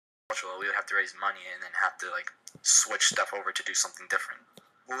agricultural, we would have to raise money and then have to like switch stuff over to do something different.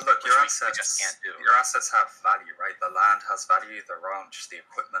 Well, look, your we just can't do. Your assets have value, right? The land has value, the ranch, the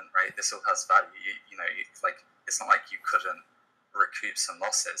equipment, right? This all has value. Like, it's not like you couldn't recoup some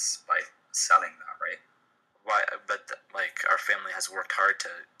losses by selling that, right? Why? But like our family has worked hard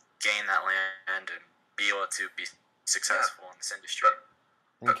to gain that land and be able to be successful in this industry.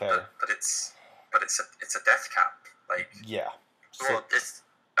 But it's a death cap. Like, yeah. Well,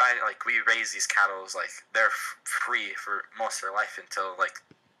 we raise these cattle like they're free for most of their life until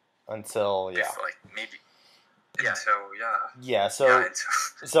maybe so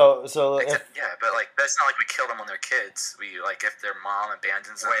but like that's not like we kill them when they're kids. We like if their mom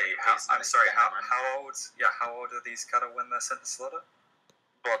abandons them. Wait, I'm sorry. How old are these cattle when they're sent to slaughter?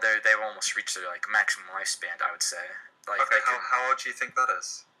 Well, they've almost reached their like maximum lifespan, I would say. Like, okay, how old do you think that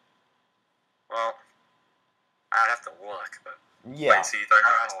is? Well, I'd have to look, but yeah. Wait, so you don't know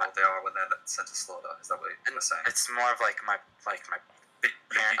how old they are when they're sent to slaughter? Is that what you're saying? It's more of like my grandpa.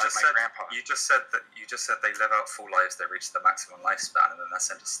 You just said they live out full lives, they reach the maximum lifespan, and then they're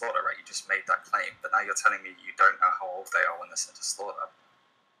sent to slaughter, right? You just made that claim, but now you're telling me you don't know how old they are when they're sent to slaughter.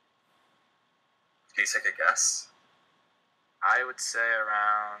 Can you take a guess? I would say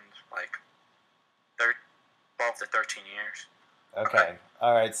around like 12 to 13 years. Okay.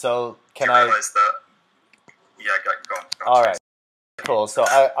 All right. So can I realize that? Yeah, go on. All right. Cool. So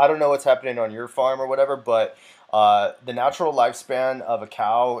I don't know what's happening on your farm or whatever, but the natural lifespan of a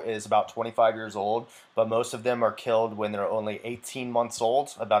cow is about 25 years old, but most of them are killed when they're only 18 months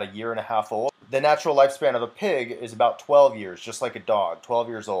old, about a year and a half old. The natural lifespan of a pig is about 12 years, just like a dog, 12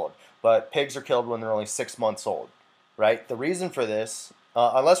 years old. But pigs are killed when they're only 6 months old, right? The reason for this,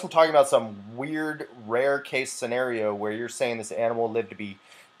 unless we're talking about some weird, rare case scenario where you're saying this animal lived to be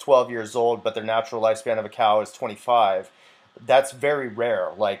 12 years old, but their natural lifespan of a cow is 25, that's very rare.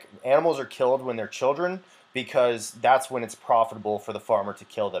 Like, animals are killed when they're children because that's when it's profitable for the farmer to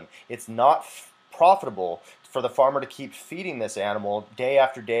kill them. It's not profitable for the farmer to keep feeding this animal day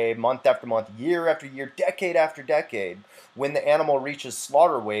after day, month after month, year after year, decade after decade, when the animal reaches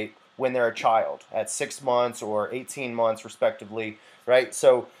slaughter weight when they're a child at 6 months or 18 months respectively, right?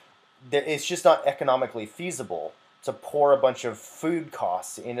 So it's just not economically feasible to pour a bunch of food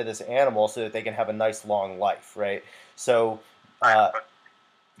costs into this animal so that they can have a nice long life, right? So,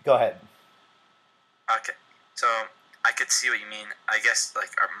 go ahead. Okay, so I could see what you mean. I guess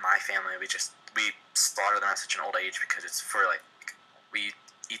like my family, we slaughter them at such an old age because it's for like we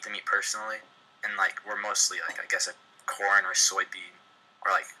eat the meat personally, and like we're mostly like I guess a corn or soybean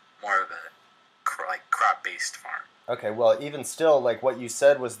or like more of a crop based farm. Okay, well, even still, like what you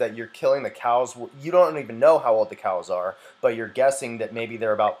said was that you're killing the cows. You don't even know how old the cows are, but you're guessing that maybe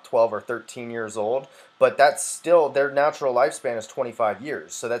they're about 12 or 13 years old. But that's still, their natural lifespan is 25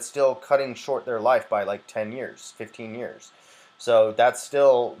 years. So that's still cutting short their life by like 10 years, 15 years. So that's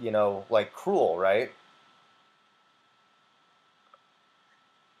still, like cruel, right?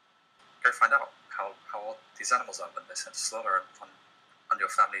 Go find out how old these animals are when they're sent to slaughter on your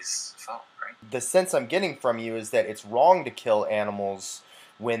family's farm, right? The sense I'm getting from you is that it's wrong to kill animals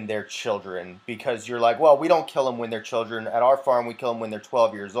when they're children because you're like, well, we don't kill them when they're children. At our farm, we kill them when they're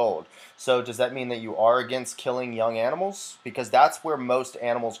 12 years old. So does that mean that you are against killing young animals? Because that's where most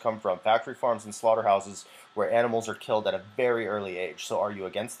animals come from, factory farms and slaughterhouses where animals are killed at a very early age. So are you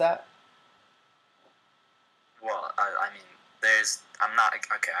against that? Well, I mean, I'm not,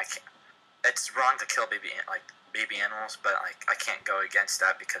 okay, I can't, it's wrong to kill baby animals, but like I can't go against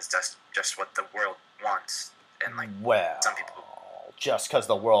that because that's just what the world wants, and like some people. Just because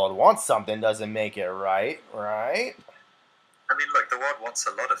the world wants something doesn't make it right? I mean, look, the world wants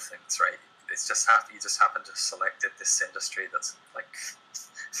a lot of things, right? It's just you just happen to have selected this industry that's like,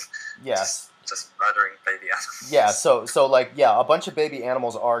 yes, just murdering baby animals. Yeah, so like, yeah, a bunch of baby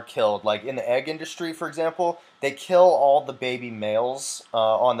animals are killed. Like in the egg industry, for example, they kill all the baby males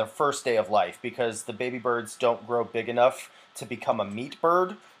on their first day of life because the baby birds don't grow big enough to become a meat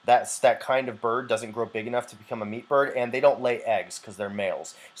bird. That kind of bird doesn't grow big enough to become a meat bird, and they don't lay eggs because they're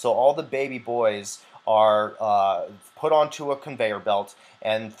males. So all the baby boys are put onto a conveyor belt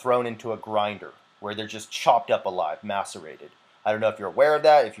and thrown into a grinder where they're just chopped up alive, macerated. I don't know if you're aware of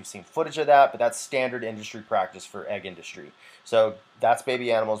that, if you've seen footage of that, but that's standard industry practice for egg industry. So that's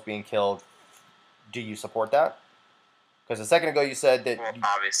baby animals being killed. Do you support that? Because a second ago you said that. Well,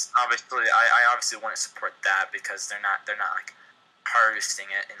 obviously, I obviously want to support that because they're not like harvesting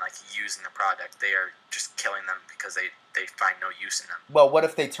it and like using the product. They are just killing them because they find no use in them. Well, what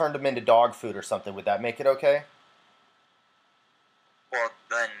if they turned them into dog food or something? Would that make it okay? Well,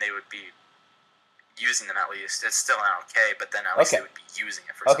 then they would be using them at least. It's still not okay, but then at least Okay. they would be using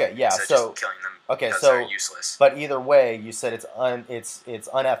it for Okay, something yeah, instead so- of just killing them okay, because so- they're useless. But either way, you said it's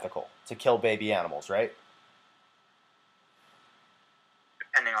unethical to kill baby animals, right?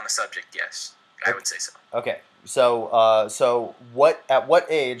 Depending on the subject, yes, I would say so. Okay, so at what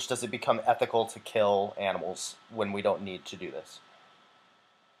age does it become ethical to kill animals when we don't need to do this?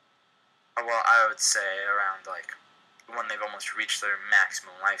 Well, I would say around like when they've almost reached their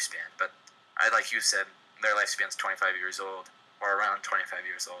maximum lifespan. But like you said, their lifespan's 25 years old or around 25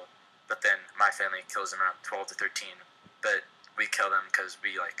 years old. But then my family kills them around 12 to 13. But we kill them because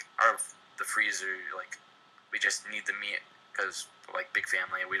we like the freezer, like we just need the meat because like big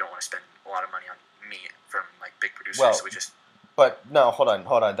family, we don't want to spend a lot of money on meat from like big producers. Well, so we just. But no, hold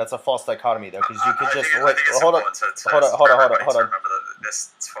on. That's a false dichotomy though, because you could I just think wait. it's Hold on. important to Hold on. remember that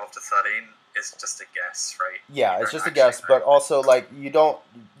this 12 to 13 is just a guess, right? Yeah, You it's don't just a actually guess, know. but also like you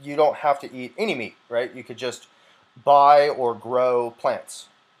don't have to eat any meat, right? You could just buy or grow plants.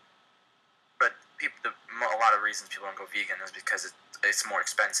 But a lot of reasons people don't go vegan is because it's more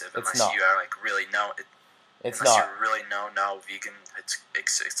expensive. It's Unless not. you are like really It's unless not. you really know vegan, it's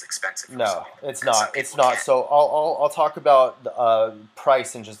expensive. For No, some people. it's And some not. It's people not. can't. So I'll talk about the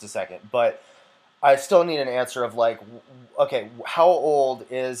price in just a second, but I still need an answer of like, okay, how old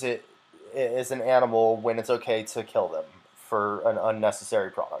is an animal when it's okay to kill them for an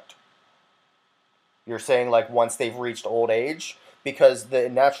unnecessary product? You're saying like once they've reached old age? Because the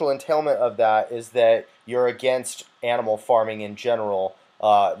natural entailment of that is that you're against animal farming in general,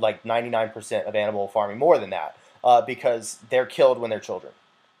 like 99% of animal farming, more than that, because they're killed when they're children.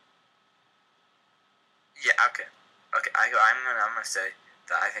 Yeah. Okay. I'm gonna say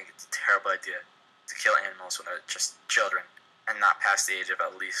that I think it's a terrible idea to kill animals when they're just children and not past the age of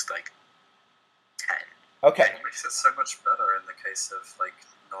at least like 10. Okay. It makes it so much better in the case of like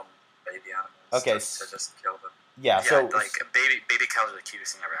non-baby animals. Okay, To just kill them. Yeah. So like baby cows are the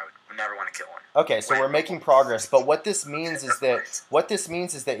cutest thing ever. I would never want to kill one. okay, so we're making progress, but what this means is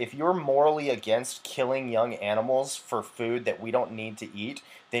that if you're morally against killing young animals for food that we don't need to eat,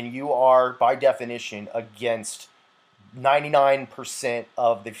 then you are by definition against 99%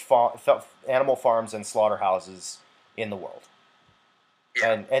 of the animal farms and slaughterhouses in the world.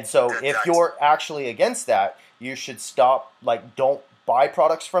 Yeah. And so if you're actually against that, you should stop, like, don't buy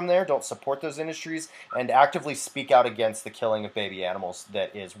products from there, don't support those industries, and actively speak out against the killing of baby animals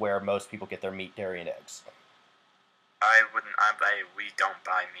that is where most people get their meat, dairy, and eggs. I wouldn't. We don't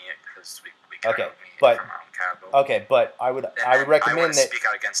buy meat because we get our own meat but- from our own cattle. Okay, but I would I recommend want to that. speak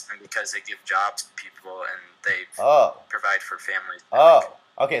out against them because they give jobs to people and they Oh, provide for families. oh.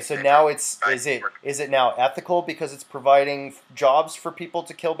 Okay, so They now provide work. is it now ethical because it's providing jobs for people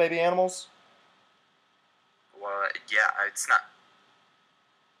to kill baby animals? Well, yeah, it's not.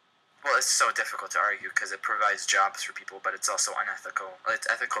 Well, it's so difficult to argue because it provides jobs for people, but it's also unethical. It's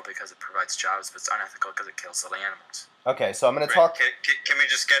ethical because it provides jobs, but it's unethical because it kills the animals. Okay, so I'm going to Right. talk. Can we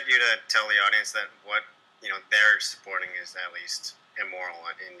just get you to tell the audience that what they're supporting is at least immoral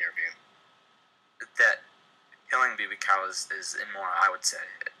in your view? That killing baby cows is immoral, I would say.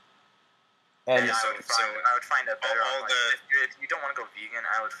 And I would find a better. all If you don't want to go vegan,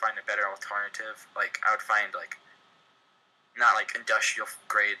 I would find a better alternative. Like I would find like not like industrial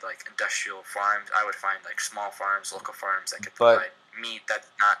grade, like industrial farms. I would find like small farms, local farms that could But- provide meat that's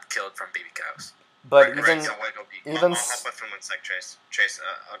not killed from baby cows. but Right, even So why go vegan? even I'll hop off for 1 sec, Chase.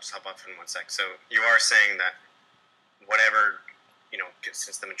 I'll just hop off for 1 sec. So you are saying that whatever,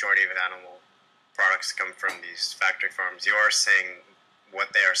 since the majority of animal products come from these factory farms, you are saying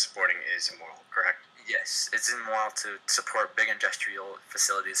what they are supporting is immoral, correct? Yes, it's immoral to support big industrial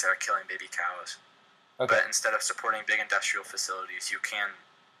facilities that are killing baby cows. okay. But instead of supporting big industrial facilities, you can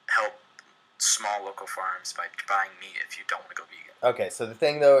help small local farms by buying meat if you don't want to go vegan. Okay, so the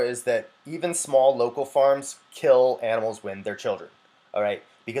thing though is that even small local farms kill animals when they're children. All right,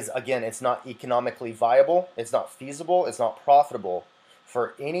 because again, it's not economically viable, it's not feasible, it's not profitable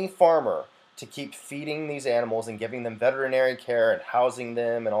for any farmer to keep feeding these animals and giving them veterinary care and housing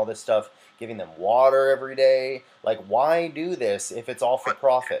them and all this stuff, giving them water every day. Like, why do this if it's all for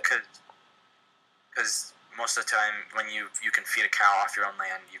profit? Because most of the time, when you can feed a cow off your own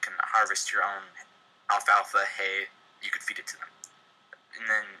land, you can harvest your own alfalfa, hay, you can feed it to them. And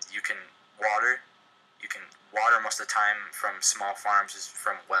then you can water. You can water most of the time from small farms is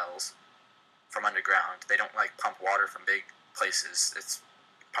from wells, from underground. They don't like pump water from big places. It's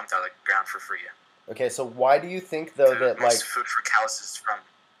pumped out of the ground for free. Okay, so why do you think though that like most food from cows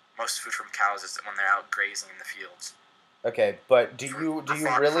is when they're out grazing in the fields. okay, but do you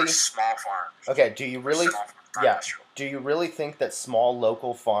really for small farms? okay? Do you really Small farms, not yeah? industrial. Do you really think that small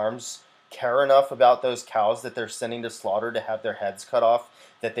local farms care enough about those cows that they're sending to slaughter to have their heads cut off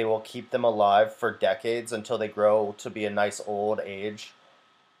that they will keep them alive for decades until they grow to be a nice old age?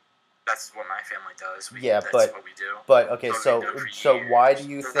 That's what my family does. Yeah, That's but what we do. okay, That's what we've so done for why do years.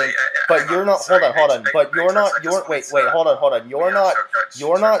 you Well, think? hang But you're on, not. sorry, Hold on. But you're not. I just You're wanted wait. to. Hold on. You're Yeah, not. sure,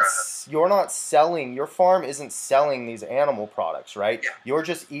 You're sure, not. go ahead. You're not selling. Your farm isn't selling these animal products, right? Yeah. You're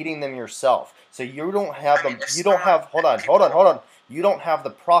just eating them yourself. So you don't have I them. mean, it's You don't not- have. Hold on. people- You don't have the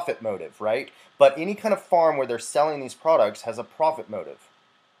profit motive, right? But any kind of farm where they're selling these products has a profit motive.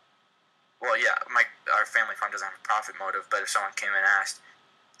 Well, yeah, our family farm doesn't have a profit motive, but if someone came and asked,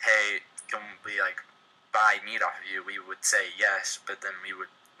 "Hey, can we like buy meat off of you?" we would say yes, but then we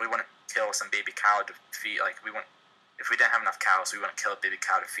wouldn't kill some baby cow to feed. Like we wouldn't, if we didn't have enough cows, we wouldn't kill a baby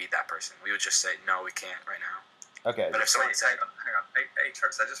cow to feed that person. We would just say no, we can't right now. Okay. But if someone said, hang on. Hey,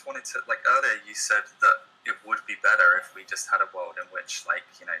 Turks, I just wanted to, like, earlier you said that it would be better if we just had a world in which, like,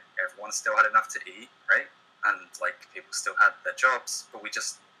 you know, everyone still had enough to eat, right? And, like, people still had their jobs, but we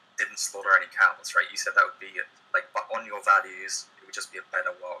just didn't slaughter any cows, right? You said that would be, like, on your values, it would just be a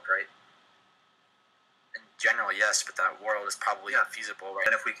better world, right? in general, yes, but that world is probably Yeah. unfeasible, right?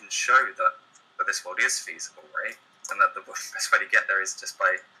 And if we can show that this world is feasible, right? And that the best way to get there is just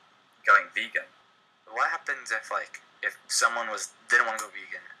by going vegan. What happens if someone didn't want to go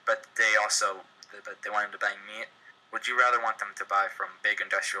vegan, but they wanted to buy meat? Would you rather want them to buy from big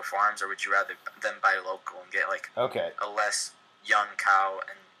industrial farms, or would you rather them buy local and get like Okay. a less young cow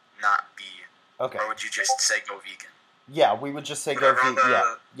and not be? Okay. Or would you just say go vegan? Yeah, we would just say Would go I vegan.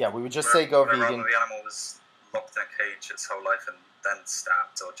 rather- Yeah, we would just say go Would I rather vegan. the animal was locked in a cage its whole life and then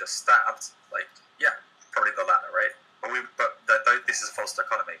stabbed, or just stabbed? Like, yeah, probably the latter, right? But this is a false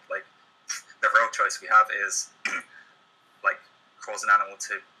dichotomy. Like, the real choice we have is like cause an animal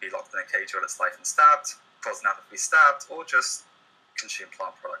to be locked in a cage all its life and stabbed, cause an animal to be stabbed, or just consume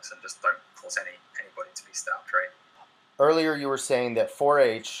plant products and just don't cause anybody to be stabbed, right? Earlier, you were saying that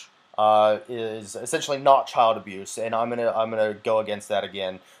 4-H is essentially not child abuse, and I'm gonna go against that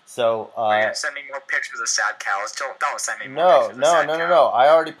again. So Are you gonna send me more pictures of sad cows? Don't send me more no, pictures of sad cows. I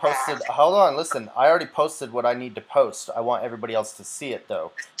already posted. Hold on, listen. I already posted what I need to post. I want everybody else to see it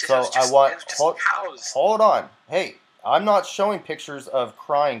though. So I want. It was just cows. Hold on. Hey, I'm not showing pictures of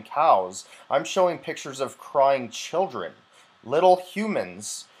crying cows. I'm showing pictures of crying children, little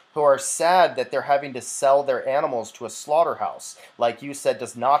humans who are sad that they're having to sell their animals to a slaughterhouse. Like you said,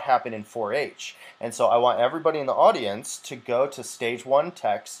 does not happen in 4-H. And so I want everybody in the audience to go to stage 1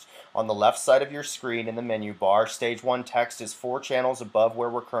 text on the left side of your screen in the menu bar. Stage 1 text is 4 channels above where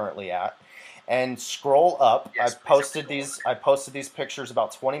we're currently at. And scroll up. Yes, I posted these pictures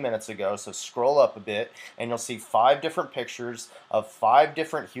about 20 minutes ago, so scroll up a bit and you'll see 5 different pictures of 5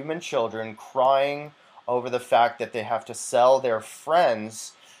 different human children crying over the fact that they have to sell their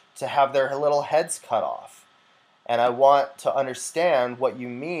friends to have their little heads cut off. And I want to understand what you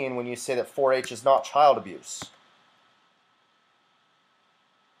mean when you say that 4-H is not child abuse.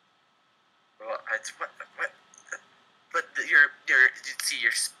 Well, it's what but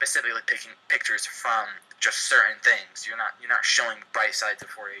you're specifically picking pictures from just certain things. You're not showing bright sides of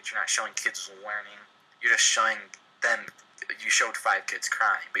 4-H. You're not showing kids learning. You're just showing them. You showed 5 kids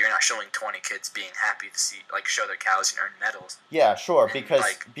crying, but you're not showing 20 kids being happy to show their cows and earn medals. Yeah, sure, And, because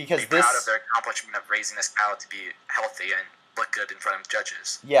be this proud of their accomplishment of raising this cow to be healthy and look good in front of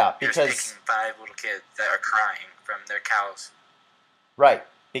judges. yeah, You're because just picking 5 little kids that are crying from their cows. right,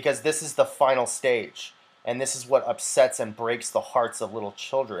 because this is the final stage, and this is what upsets and breaks the hearts of little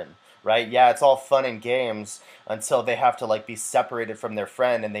children, right? Yeah, it's all fun and games until they have to be separated from their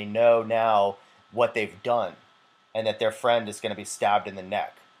friend and they know now what they've done and that their friend is going to be stabbed in the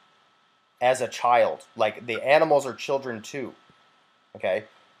neck as a child. Like, the animals are children too, okay?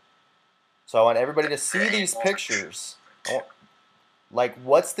 So I want everybody to see these pictures. Like,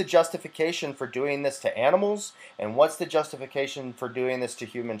 what's the justification for doing this to animals, and what's the justification for doing this to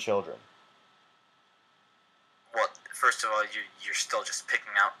human children? Well, first of all, you're still just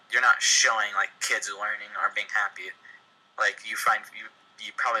picking out. You're not showing kids learning or being happy.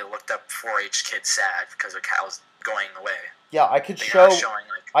 You probably looked up 4-H kids sad because their cows going away. Yeah, I could But show. you're not showing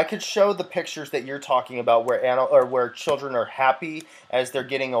I could show the pictures that you're talking about where children are happy as they're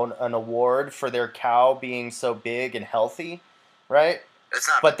getting an award for their cow being so big and healthy, right? it's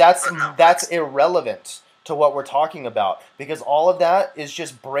not. But that's no, that's irrelevant to what we're talking about, because all of that is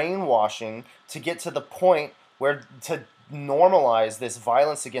just brainwashing to get to the point where to normalize this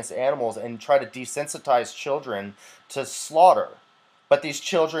violence against animals and try to desensitize children to slaughter. But these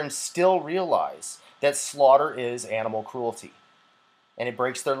children still realize that slaughter is animal cruelty. And it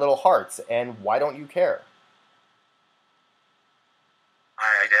breaks their little hearts. And why don't you care?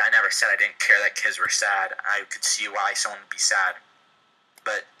 I never I said I didn't care that kids were sad. I could see why someone would be sad.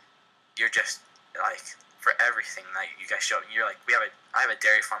 But you're just, like, for everything that you guys show, you're like, I have a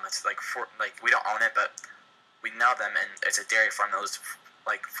dairy farm that's, like, we don't own it, but we know them, and it's a dairy farm that was,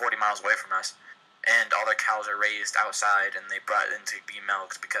 like, 40 miles away from us. And all their cows are raised outside, and they brought in to be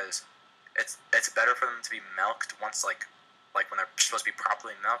milked because it's better for them to be milked once, like when they're supposed to be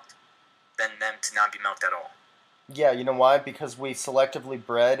properly milked, than them to not be milked at all. Yeah, you know why? Because we selectively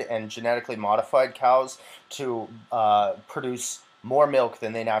bred and genetically modified cows to produce more milk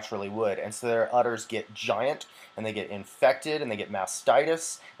than they naturally would. And so their udders get giant, and they get infected, and they get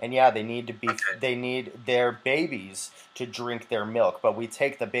mastitis. And yeah, they need their babies to drink their milk. But we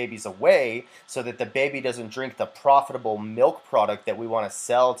take the babies away so that the baby doesn't drink the profitable milk product that we want to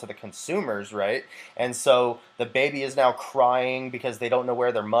sell to the consumers, right? And so the baby is now crying because they don't know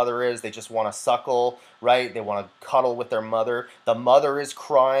where their mother is. They just want to suckle, right? They want to cuddle with their mother. The mother is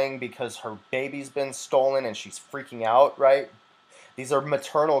crying because her baby's been stolen and she's freaking out, right? These are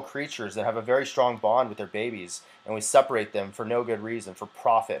maternal creatures that have a very strong bond with their babies, and we separate them for no good reason, for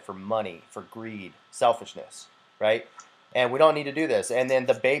profit, for money, for greed, selfishness, right? And we don't need to do this. And then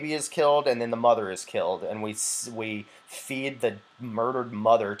the baby is killed, and then the mother is killed, and we feed the murdered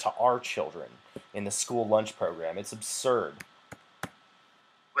mother to our children in the school lunch program. It's absurd.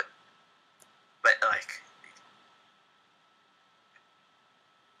 But like,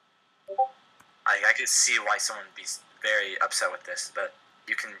 I could see why someone would be very upset with this, but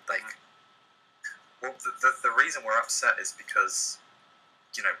you can, like... Well, the reason we're upset is because,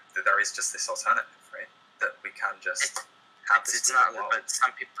 you know, there is just this alternative, right? That we can just have this... It's not, but some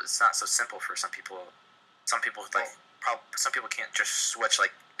people, it's not so simple for some people. Some people, like, some people can't just switch,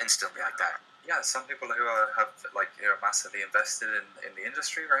 like, instantly like that. Yeah, some people who are massively invested in the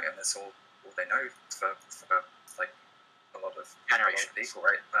industry, right? And that's all they know for like, a lot of people,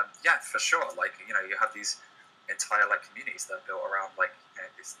 right? Yeah, for sure. Like, you know, you have these entire like communities that are built around like, you know,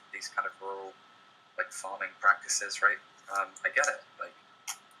 these kind of rural like farming practices, right? I get it, like,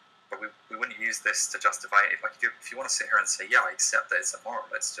 but we wouldn't use this to justify it. Like, if you want to sit here and say, yeah, I accept that it's immoral,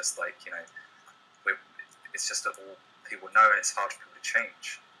 it's just like, you know, it's just that all people know, and it's hard for people to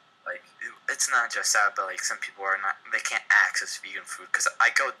change. Like, it's not just that, but like some people they can't access vegan food because if I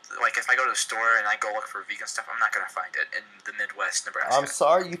go to the store and I go look for vegan stuff, I'm not gonna find it in the Midwest, Nebraska. I'm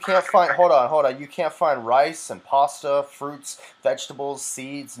sorry, you can't find. Hold on. You can't find rice and pasta, fruits, vegetables,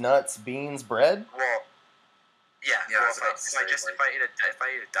 seeds, nuts, beans, bread. Well, yeah. Well, if I eat a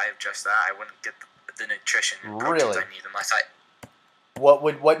diet of just that, I wouldn't get the nutrition and proteins I need unless I.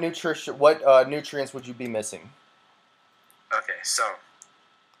 What nutrients would you be missing? Okay, so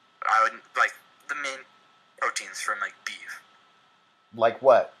I would like the main proteins from like beef. Like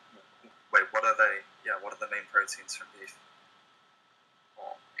what? Wait, what are they? Yeah, what are the main proteins from beef?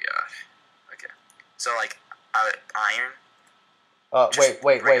 Oh yeah. Okay. So like iron.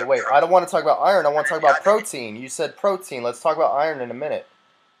 Wait. I don't want to talk about iron. I want to talk about protein. You said protein. Let's talk about iron in a minute.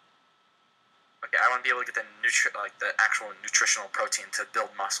 Okay, I want to be able to get the actual nutritional protein to build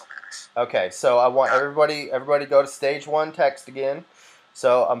muscle mass. Okay, so I want everybody go to stage 1 text again.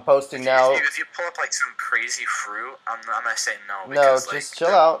 So I'm posting now. If you pull up like some crazy fruit, I'm gonna say no. Because, just chill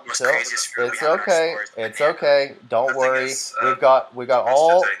out. It's okay. It's okay. Don't worry. We've got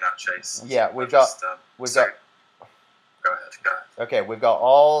all. Yeah, we've got. Go ahead. Okay, we've got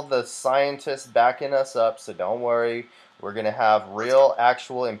all the scientists backing us up, so don't worry. We're gonna have real,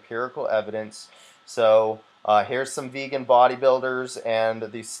 actual, empirical evidence. So here's some vegan bodybuilders and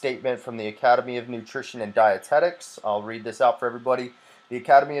the statement from the Academy of Nutrition and Dietetics. I'll read this out for everybody. The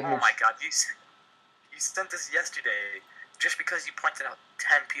Academy of Nutrition. Oh my God, you sent this yesterday just because you pointed out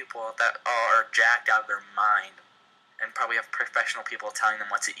 10 people that are jacked out of their mind and probably have professional people telling them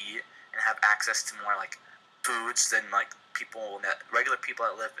what to eat and have access to more like foods than like regular people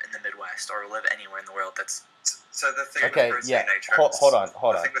that live in the Midwest or live anywhere in the world. That's so the thing with protein, hold on.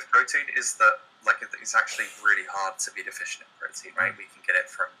 The thing with protein is that like it's actually really hard to be deficient in protein, right? We can get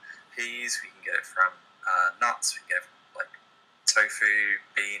it from peas, we can get it from nuts, we can get it from like tofu,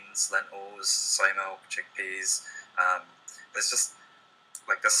 beans, lentils, soy milk, chickpeas. There's just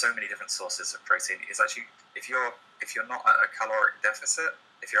like there's so many different sources of protein. It's actually if you're not at a caloric deficit,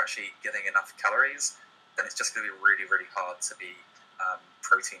 if you're actually getting enough calories, then it's just going to be really, really hard to be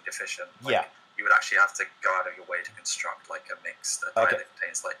protein deficient. Like, you would actually have to go out of your way to construct like a diet that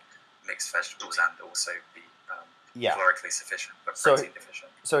contains like mixed vegetables and also be calorically sufficient but protein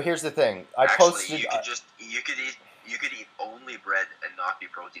deficient. So here's the thing. You could eat only bread and not be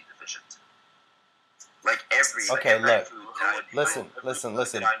protein deficient. Like every food. Listen.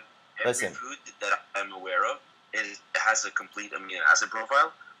 Every food that I'm aware of has a complete amino acid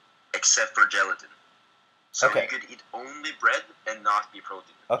profile. except for gelatin. So Okay. you could eat only bread and not be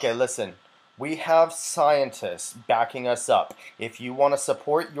protein. Okay, listen. We have scientists backing us up. If you want to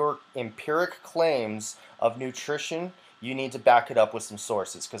support your empiric claims of nutrition, you need to back it up with some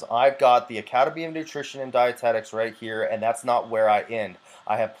sources. Because I've got the Academy of Nutrition and Dietetics right here, and that's not where I end.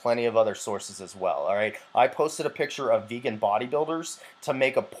 I have plenty of other sources as well, all right? I posted a picture of vegan bodybuilders to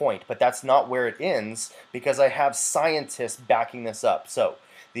make a point, but that's not where it ends because I have scientists backing this up. So,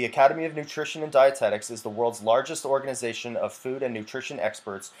 the Academy of Nutrition and Dietetics is the world's largest organization of food and nutrition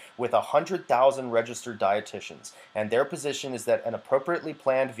experts with 100,000 registered dietitians, and their position is that an appropriately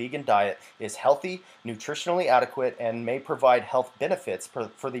planned vegan diet is healthy, nutritionally adequate, and may provide health benefits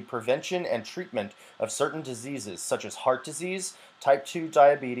for the prevention and treatment of certain diseases such as heart disease, type 2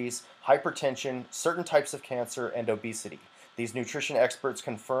 diabetes, hypertension, certain types of cancer, and obesity. These nutrition experts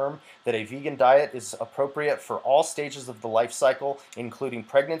confirm that a vegan diet is appropriate for all stages of the life cycle, including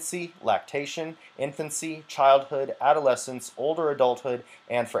pregnancy, lactation, infancy, childhood, adolescence, older adulthood,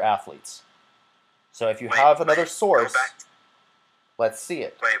 and for athletes. So if you have another source, let's see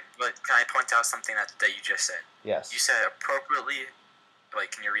it. Wait, can I point out something that you just said? Yes. You said appropriately.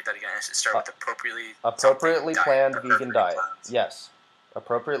 Wait, can you read that again? Start with appropriately. Appropriately planned vegan diet. Planned. Yes.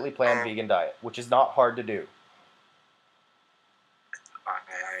 Appropriately planned vegan diet, which is not hard to do.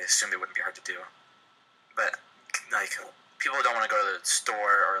 I assume it wouldn't be hard to do, but like people don't want to go to the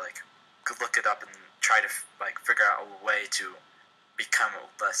store or like look it up and try to like figure out a way to become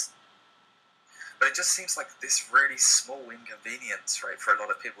less. But it just seems like this really small inconvenience, right, for a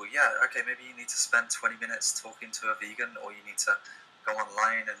lot of people. Yeah, okay, maybe you need to spend 20 minutes talking to a vegan, or you need to go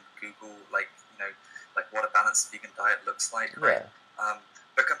online and Google like what a balanced vegan diet looks like, right? Yeah.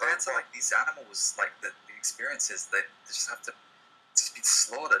 But compared to like these animals, like the experiences, they just have to just be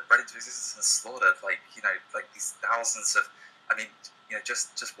slaughtered, bred into existence and slaughtered, like these thousands of,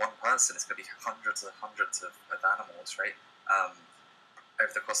 just one person is going to be hundreds of animals, right,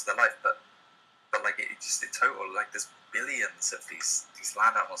 over the course of their life, but like it just in total, like there's billions of these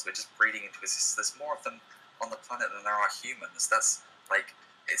land animals we're just breeding into existence. There's more of them on the planet than there are humans. That's like,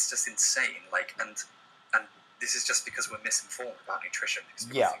 it's just insane, like, and this is just because we're misinformed about nutrition, because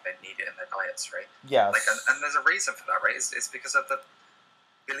people think they need it in their diets, right? Yes. Like, and there's a reason for that, right? It's because of the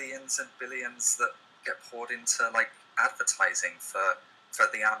billions and billions that get poured into like advertising for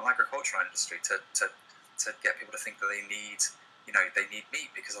the animal agricultural industry to get people to think that they need meat,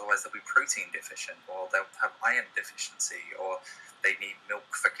 because otherwise they'll be protein deficient, or they'll have iron deficiency, or they need milk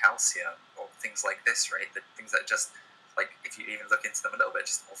for calcium, or things like this, right? The things that just, like, if you even look into them a little bit,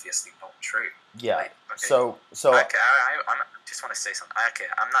 just obviously not true. Yeah. Like, okay. So. Okay, I just want to say something. Okay,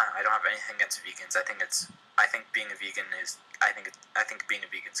 I don't have anything against vegans. I think being a vegan is. I think being a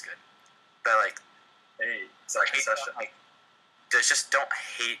vegan is good. But like, hey, it's like a session. Like, just don't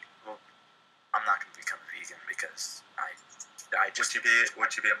hate. Well, I'm not going to become a vegan because I just.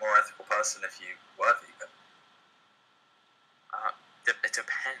 Would you be a more ethical person if you were vegan? It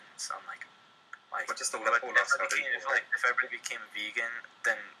depends on like. But just if everybody became vegan,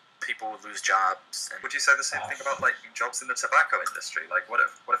 then people would lose jobs. And would you say the same thing about like jobs in the tobacco industry? Like, what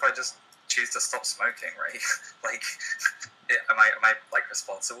if I just choose to stop smoking, right? Like, am I like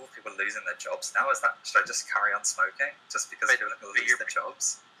responsible for people losing their jobs now? Should I just carry on smoking just because people are going to lose their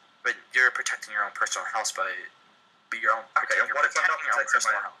jobs? But you're protecting your own personal health by your own. Okay, what if I'm not protecting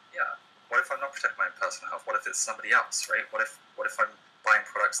my health? Yeah. What if I'm not protecting my own personal health? What if it's somebody else, right? What if I'm buying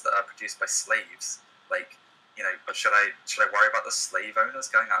products that are produced by slaves? Like, should I worry about the slave owners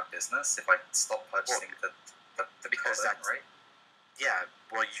going out of business if I stop purchasing the product, right? Yeah,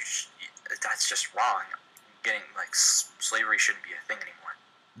 well, that's just wrong. Getting like slavery shouldn't be a thing anymore.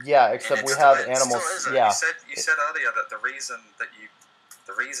 Yeah, except we have animals. Yeah. You said earlier that the reason that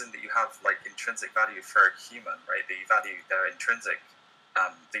you have like intrinsic value for a human, right? That you value their intrinsic,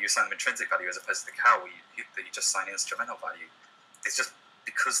 that you assign them intrinsic value as opposed to the cow, that you just assign instrumental value. It's just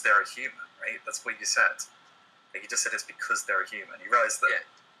because they're a human, right? That's what you said. Like, you just said it's because they're a human. You realize that.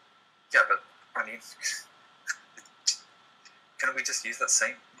 Yeah, but I mean, can we just use that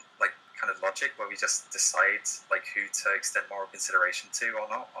same like kind of logic where we just decide like who to extend moral consideration to or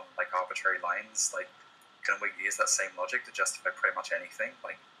not on like arbitrary lines? Like, can we use that same logic to justify pretty much anything?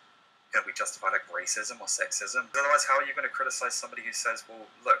 Like, can we justify like racism or sexism? Otherwise, how are you going to criticize somebody who says, well,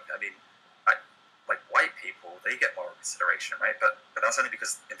 look, I mean, like white people, they get moral consideration, right? But that's only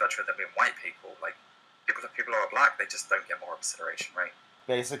because in virtue of them being white people. Like, people who are black, they just don't get moral consideration, right?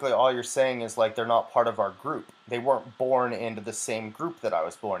 Basically, all you're saying is like they're not part of our group. They weren't born into the same group that I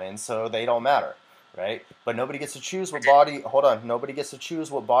was born in, so they don't matter, right? But nobody gets to choose what body. Hold on, nobody gets to choose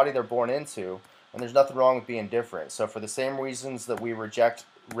what body they're born into, and there's nothing wrong with being different. So for the same reasons that we reject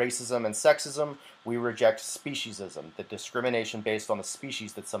racism and sexism. We reject speciesism, the discrimination based on the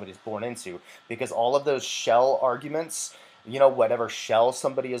species that somebody's born into, because all of those shell arguments, whatever shell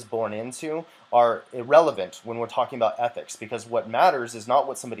somebody is born into, are irrelevant when we're talking about ethics, because what matters is not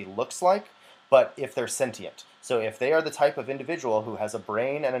what somebody looks like, but if they're sentient. So if they are the type of individual who has a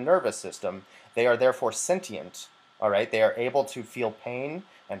brain and a nervous system, they are therefore sentient, all right? They are able to feel pain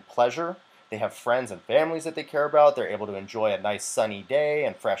and pleasure. They have friends and families that they care about. They're able to enjoy a nice sunny day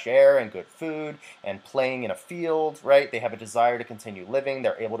and fresh air and good food and playing in a field, right? They have a desire to continue living.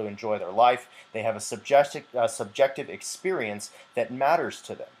 They're able to enjoy their life. They have a subjective experience that matters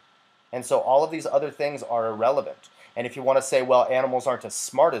to them. And so all of these other things are irrelevant. And if you want to say, well, animals aren't as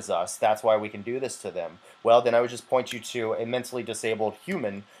smart as us, that's why we can do this to them, well, then I would just point you to a mentally disabled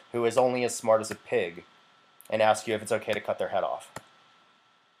human who is only as smart as a pig and ask you if it's okay to cut their head off.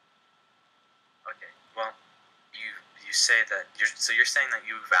 You say that you're saying that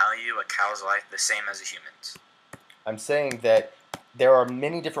you value a cow's life the same as a human's. I'm saying that there are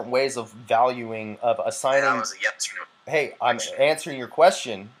many different ways of valuing, of assigning. That was a yes or no. Hey, I'm answering your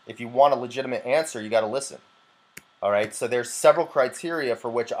question. If you want a legitimate answer, you got to listen. All right. So there's several criteria for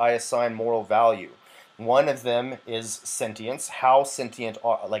which I assign moral value. One of them is sentience. How sentient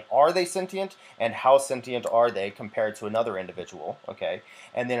are they sentient, and how sentient are they compared to another individual? Okay.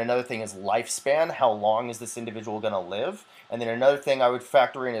 And then another thing is lifespan. How long is this individual going to live? And then another thing I would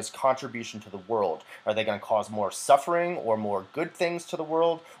factor in is contribution to the world. Are they going to cause more suffering or more good things to the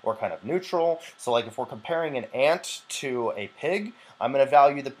world, or kind of neutral? So like if we're comparing an ant to a pig, I'm going to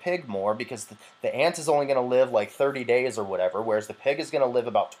value the pig more because the ant is only going to live like 30 days or whatever, whereas the pig is going to live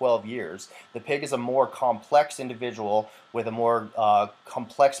about 12 years. The pig is a more complex individual with a more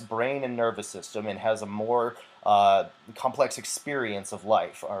complex brain and nervous system and has a more complex experience of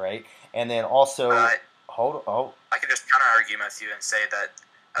life, all right? And then also... I could just counter-argue with you and say that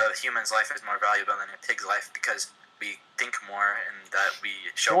a human's life is more valuable than a pig's life because we think more and that we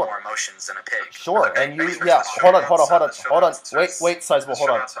show more emotions than a pig. Sure, Okay, and you, yeah, hold on. Wait, Sizable, hold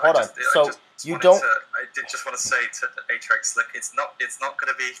on. So you don't. I did just want to say to Atrix, look, it's not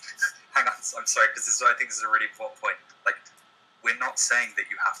going to be. Hang on, I'm sorry, because I think this is a really important point. Like, we're not saying that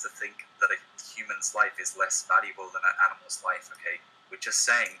you have to think that a human's life is less valuable than an animal's life. Okay, we're just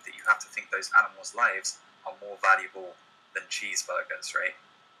saying that you have to think those animals' lives are more valuable than cheeseburgers, right?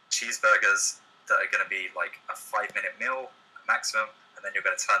 Cheeseburgers that are going to be like a 5-minute meal maximum, and then you're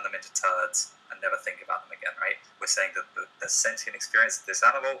going to turn them into turds and never think about them again, right? We're saying that the sentient experience of this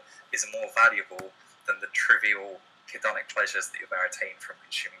animal is more valuable than the trivial hedonic pleasures that you're going to attain from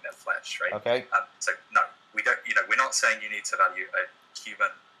consuming their flesh, right? Okay. So no, we don't. We're not saying you need to value a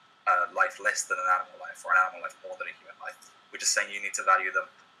human life less than an animal life, or an animal life more than a human life. We're just saying you need to value them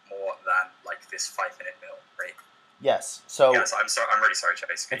more than like this 5-minute meal, right? Yes. So yes, I'm sorry. I'm really sorry,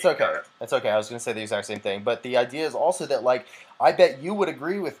 Chase. It's okay. It's okay. I was going to say the exact same thing, but the idea is also that, like, I bet you would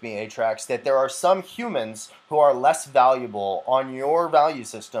agree with me, Atrax, that there are some humans who are less valuable on your value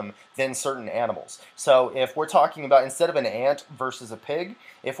system than certain animals. So if we're talking about, instead of an ant versus a pig,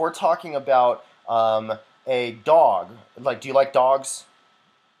 if we're talking about a dog, like, do you like dogs?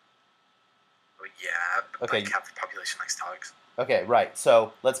 Yeah. Okay. Like half the population likes dogs. Okay, right.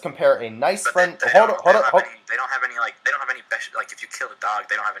 So let's compare a nice friend. They don't have any if you kill a dog,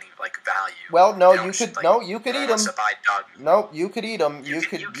 they don't have any like value. Well, no, you could eat them. Dog. No, you could eat them. You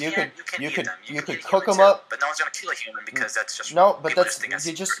could cook them up. But no one's gonna kill a human because that's just no. But that's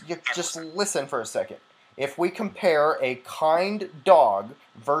you just listen for a second. If we compare a kind dog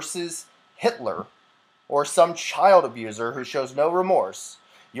versus Hitler or some child abuser who shows no remorse,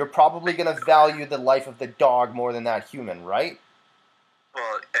 you're probably going to value the life of the dog more than that human, right?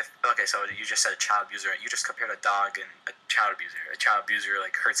 Well, so you just said a child abuser. You just compared a dog and a child abuser. A child abuser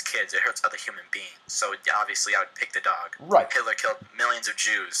like hurts kids. It hurts other human beings. So obviously, I would pick the dog. Right. Hitler killed millions of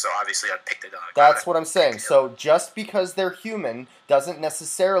Jews, so obviously, I'd pick the dog. That's what I'm saying. So just because they're human doesn't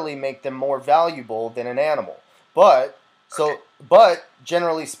necessarily make them more valuable than an animal. But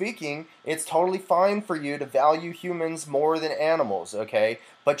generally speaking, it's totally fine for you to value humans more than animals, okay?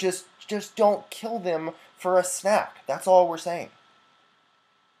 But just don't kill them for a snack. That's all we're saying.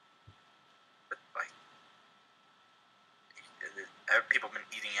 But people have been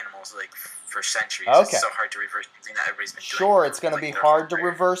eating animals like for centuries. Okay. It's so hard to reverse something that everybody's been doing. Sure, it's going to be hard to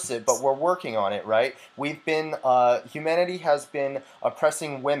reverse it, but we're working on it, right? Humanity has been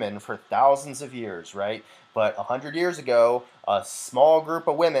oppressing women for thousands of years, right? But 100 years ago, a small group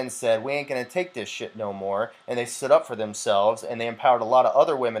of women said, we ain't going to take this shit no more, and they stood up for themselves, and they empowered a lot of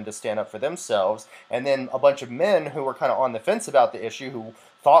other women to stand up for themselves, and then a bunch of men who were kind of on the fence about the issue, who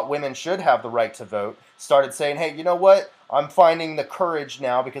thought women should have the right to vote, started saying, hey, you know what? I'm finding the courage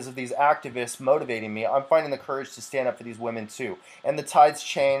now because of these activists motivating me. I'm finding the courage to stand up for these women too. And the tides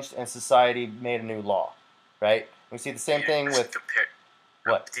changed, and society made a new law, right? We see the same thing with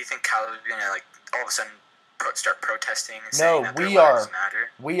what? Do you think cows are gonna like all of a sudden start protesting and No, saying that their lives matter?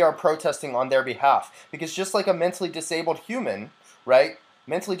 we are protesting on their behalf because just like a mentally disabled human, right?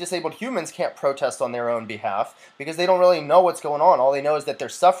 Mentally disabled humans can't protest on their own behalf because they don't really know what's going on. All they know is that they're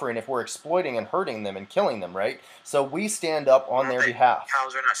suffering if we're exploiting and hurting them and killing them, right? So we stand up on their behalf.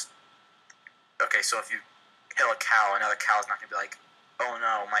 Cows are not. Okay, so if you kill a cow, another cow's not gonna be like, "Oh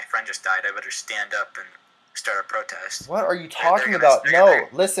no, my friend just died. I better stand up and start a protest." What are you talking about? No,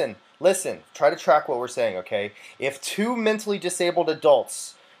 listen. Try to track what we're saying, okay? If two mentally disabled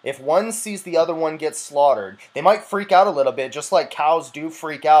adults, if one sees the other one get slaughtered, they might freak out a little bit, just like cows do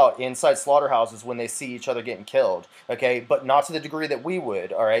freak out inside slaughterhouses when they see each other getting killed, okay? But not to the degree that we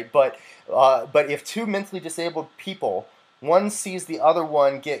would, all right? But if two mentally disabled people, one sees the other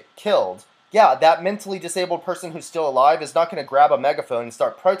one get killed, yeah, that mentally disabled person who's still alive is not going to grab a megaphone and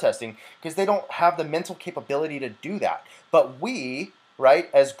start protesting because they don't have the mental capability to do that. But we, right,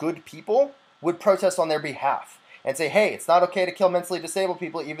 as good people, would protest on their behalf and say, hey, it's not okay to kill mentally disabled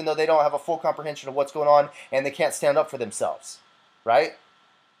people even though they don't have a full comprehension of what's going on and they can't stand up for themselves, right?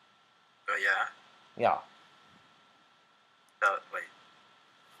 Oh, yeah? Yeah. Wait,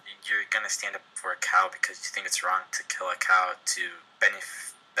 you're going to stand up for a cow because you think it's wrong to kill a cow to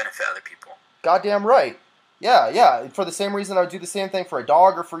benefit other people? Goddamn right. Yeah. For the same reason I would do the same thing for a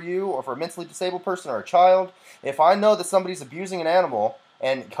dog or for you or for a mentally disabled person or a child. If I know that somebody's abusing an animal,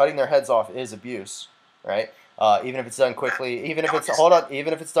 and cutting their heads off is abuse, right? Even if it's done quickly, even if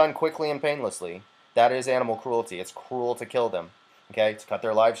it's done quickly and painlessly, that is animal cruelty. It's cruel to kill them, okay? To cut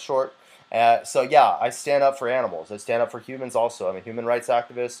their lives short. So yeah, I stand up for animals. I stand up for humans also. I'm a human rights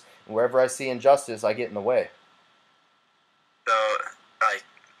activist. And wherever I see injustice, I get in the way. So, like,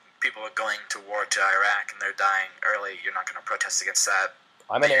 people are going to war to Iraq and they're dying early. You're not going to protest against that.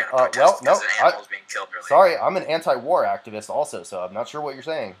 I'm an anti-war activist also, so I'm not sure what you're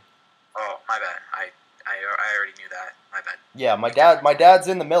saying. Oh, my bad. I already knew that. My bad. Yeah, my dad's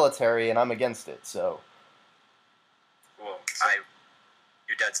in the military and I'm against it. So. Well,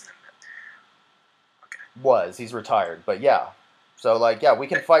 your dad's in the military. Okay. He's retired, but yeah. So like, yeah, we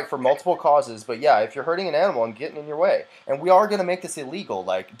can fight for multiple causes, but yeah, if you're hurting an animal, I'm getting in your way, and we are gonna make this illegal.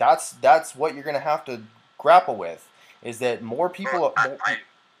 Like that's what you're gonna have to grapple with. Is that more people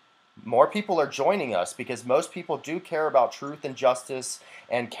are joining us because most people do care about truth and justice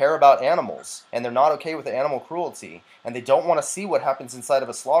and care about animals, and they're not okay with the animal cruelty, and they don't want to see what happens inside of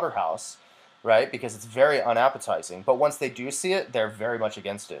a slaughterhouse, right? Because it's very unappetizing. But once they do see it, they're very much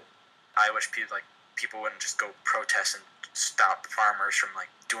against it. I wish people wouldn't just go protest and stop farmers from like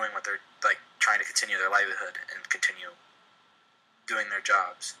doing what they're like trying to continue their livelihood and continue doing their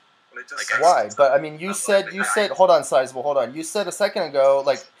jobs. Why? But I mean, you said hold on, Sizable, hold on. You said a second ago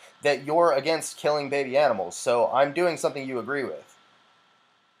like that you're against killing baby animals. So I'm doing something you agree with,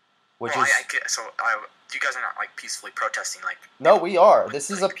 which is you guys are not like peacefully protesting like. No, we are. This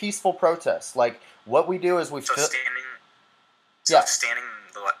is a peaceful protest. Like what we do is standing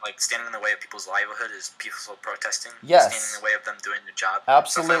in the way of people's livelihood is peaceful protesting. Yes. Standing in the way of them doing their job.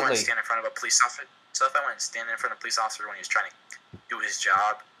 Absolutely. So if I want to stand in front of a police officer when he's trying to do his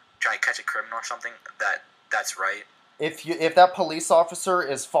job, trying to catch a criminal or something, that's right. If that police officer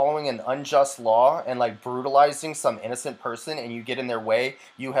is following an unjust law and like brutalizing some innocent person and you get in their way,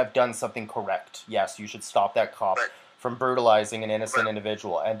 you have done something correct. Yes, you should stop that cop from brutalizing an innocent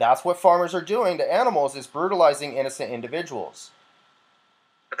individual. And that's what farmers are doing to animals, is brutalizing innocent individuals.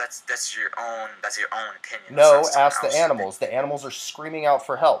 But that's your own opinion. No, ask the animals. The animals are screaming out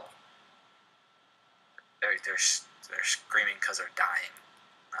for help. They're screaming because they're dying,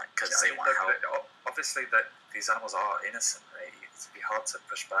 not because they want help. Obviously, that these animals are innocent, right? It'd be hard to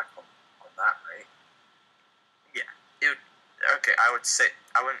push back on that, right? Yeah. Okay, I would say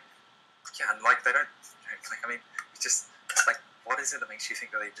I wouldn't. Yeah, and like they don't. Like, I mean, it's just like, what is it that makes you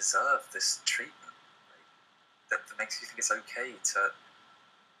think that they deserve this treatment? Right? That makes you think it's okay to.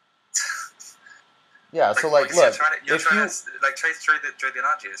 Yeah, so like, look, you're trying to like trace through the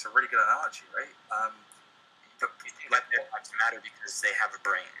analogy. It's a really good analogy, right? But you think that their lives matter because they have a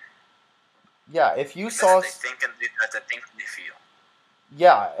brain. Yeah, if you saw, they think and that's a thing they feel.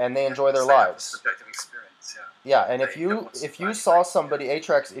 Yeah, and they enjoy their lives. Subjective experience, yeah. Yeah, and if you saw somebody,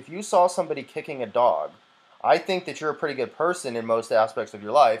 Atrax, if you saw somebody kicking a dog, I think that you're a pretty good person in most aspects of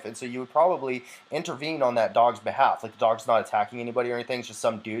your life, and so you would probably intervene on that dog's behalf. Like the dog's not attacking anybody or anything; it's just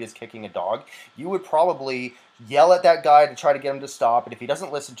some dude is kicking a dog. You would probably yell at that guy to try to get him to stop, and if he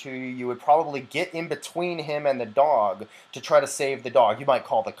doesn't listen to you, you would probably get in between him and the dog to try to save the dog. You might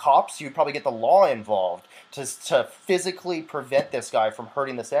call the cops. You'd probably get the law involved to physically prevent this guy from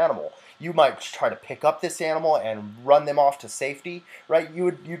hurting this animal. You might try to pick up this animal and run them off to safety, right?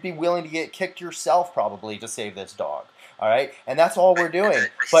 You'd be willing to get kicked yourself probably to save this dog. All right, and that's all we're doing.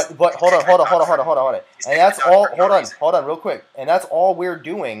 But hold on. And that's all. Hold on, real quick. And that's all we're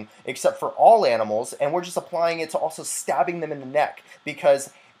doing, except for all animals, and we're just applying it to also stabbing them in the neck,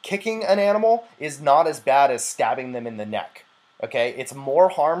 because kicking an animal is not as bad as stabbing them in the neck. Okay, it's more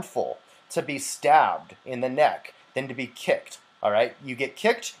harmful to be stabbed in the neck than to be kicked. All right, you get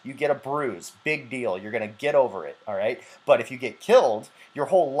kicked, you get a bruise, big deal. You're gonna get over it. All right, but if you get killed, your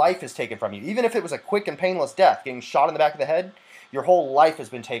whole life is taken from you. Even if it was a quick and painless death, getting shot in the back of the head, your whole life has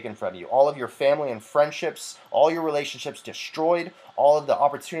been taken from you. All of your family and friendships, all your relationships destroyed, all of the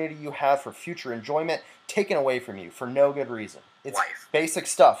opportunity you have for future enjoyment taken away from you for no good reason. It's basic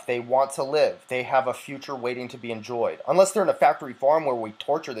stuff. They want to live. They have a future waiting to be enjoyed. Unless they're in a factory farm where we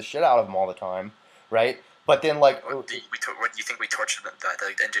torture the shit out of them all the time, right? But then, like... What do you think we torture them?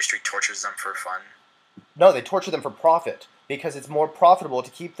 The industry tortures them for fun? No, they torture them for profit. Because it's more profitable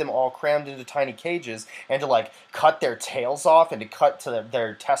to keep them all crammed into tiny cages and to, like, cut their tails off and to cut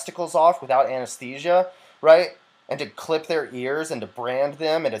their testicles off without anesthesia, right? And to clip their ears and to brand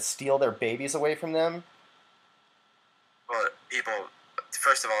them and to steal their babies away from them. Well,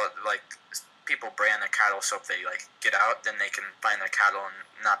 first of all, like, people brand their cattle so if they, like, get out, then they can find their cattle and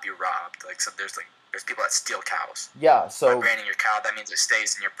not be robbed. Like, so there's people that steal cows. Yeah, so... By branding your cow, that means it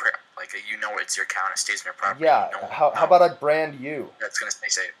stays in your... you know it's your cow and it stays in your property. Yeah, how about I brand you? That's going to stay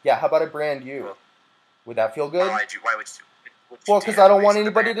safe. Yeah, how about I brand you? Well, would that feel good? Why would you well, because I don't want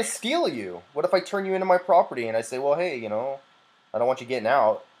anybody to steal you. What if I turn you into my property and I say, well, hey, I don't want you getting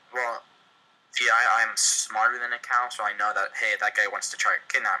out. Well, see, I'm smarter than a cow, so I know that, hey, that guy wants to try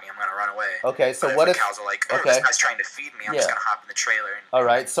to kidnap me, I'm going to run away. Okay, so but what if the cows are like, this guy's trying to feed me, I'm just going to hop in the trailer. All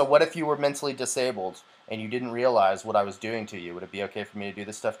right, so what if you were mentally disabled and you didn't realize what I was doing to you? Would it be okay for me to do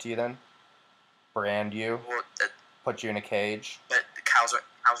this stuff to you then? Brand you? Well, put you in a cage? But the cows are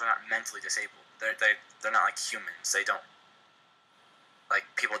not mentally disabled. They're not like humans. They don't, like,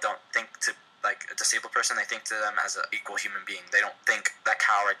 people don't think to, like, a disabled person, they think to them as an equal human being. They don't think that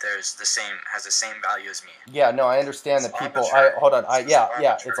cow right there has the same value as me. Yeah, no, I understand that people...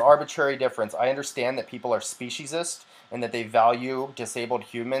 it's arbitrary difference. I understand that people are speciesist and that they value disabled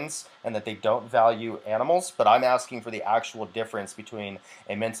humans and that they don't value animals, but I'm asking for the actual difference between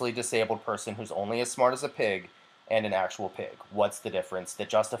a mentally disabled person who's only as smart as a pig and an actual pig. What's the difference that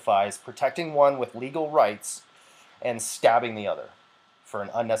justifies protecting one with legal rights and stabbing the other for an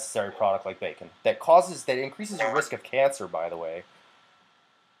unnecessary product like bacon that increases your risk of cancer, by the way?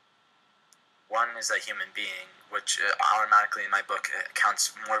 One is a human being, which automatically in my book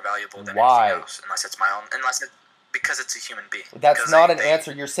counts more valuable than anything else, unless it's my own, because it's a human being. That's not an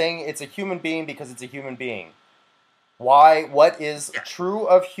answer. You're saying it's a human being because it's a human being. Why? What is true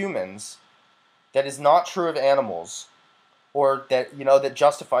of humans that is not true of animals, or that that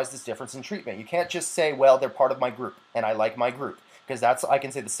justifies this difference in treatment? You can't just say, well, they're part of my group and I like my group. Because I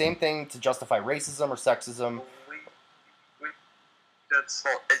can say the same thing to justify racism or sexism. They're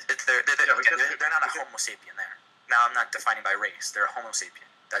not a Homo sapien there. Now, I'm not defining by race. They're a Homo sapien.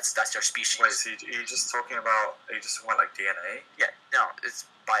 That's their species. Wait, so are you just talking about like DNA? Yeah, no, it's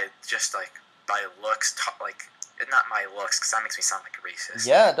by looks, not my looks, because that makes me sound like a racist.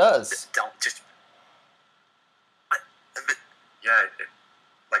 Yeah, it does. Don't just...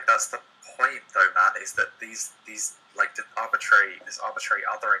 that's the point, though, man, is that these the arbitrary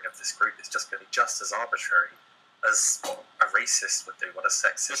othering of this group is just going to be just as arbitrary as what a racist would do, what a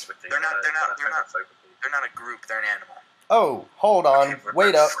sexist would do. They're not a group, they're an animal. Oh, hold on. Okay,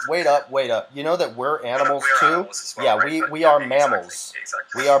 wait up. You know that we're animals too? Animals well, yeah, right? we are mammals.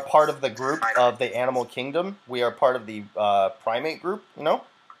 Exactly. We are part of the group of the animal kingdom. We are part of the primate group, Well,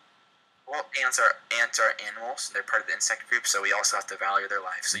 ants are animals. They're part of the insect group, so we also have to value their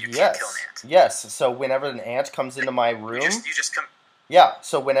life. So you can't kill an ant. Yes. So whenever an ant comes into my room, you just come. Yeah.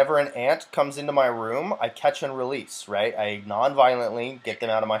 So whenever an ant comes into my room, I catch and release. Right. I non-violently get them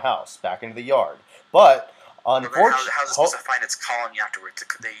out of my house, back into the yard. But unfortunately, how's it supposed to find its colony afterwards?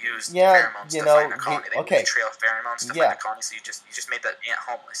 They use pheromones to find the colony. They use trail pheromones to find the colony. So you just made that ant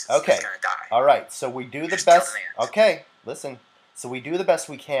homeless. It's gonna die. All right. So we do the best. Okay. Listen. So we do the best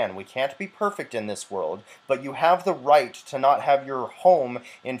we can. We can't be perfect in this world, but you have the right to not have your home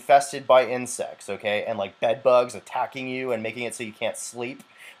infested by insects, okay? And like bed bugs attacking you and making it so you can't sleep.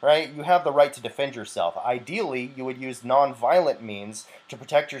 right? You have the right to defend yourself. Ideally, you would use non-violent means to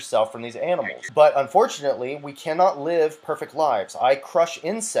protect yourself from these animals. But unfortunately, we cannot live perfect lives. I crush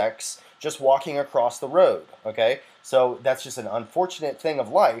insects just walking across the road, okay? So that's just an unfortunate thing of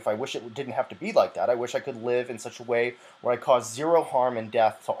life. I wish it didn't have to be like that. I wish I could live in such a way where I cause zero harm and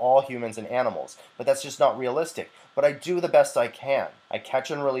death to all humans and animals. But that's just not realistic. But I do the best I can. I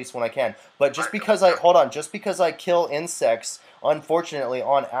catch and release when I can. But just because just because I kill insects, unfortunately,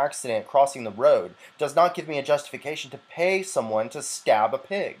 on accident crossing the road, does not give me a justification to pay someone to stab a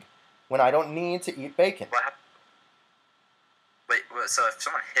pig when I don't need to eat bacon. Wait, so if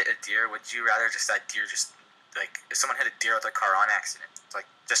someone hit a deer, would you rather just that deer just, like, if someone hit a deer with a car on accident, like,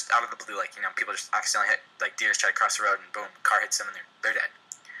 just out of the blue, like, you know, people just accidentally hit, like, deers try to cross the road and boom, car hits them and they're dead.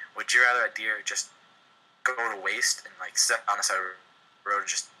 Would you rather a deer just go to waste and, like, sit on the side of the road and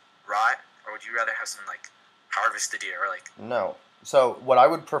just rot? Or would you rather have someone, like, harvest the deer or, like... No. So what I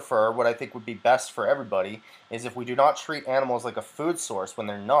would prefer, what I think would be best for everybody, is if we do not treat animals like a food source when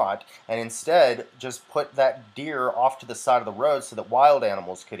they're not, and instead just put that deer off to the side of the road so that wild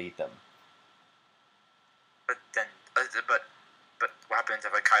animals could eat them. But then, but what happens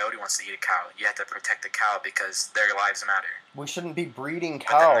if a coyote wants to eat a cow? You have to protect the cow because their lives matter. We shouldn't be breeding But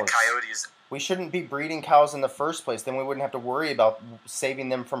cows. then the coyotes... We shouldn't be breeding cows in the first place. Then we wouldn't have to worry about saving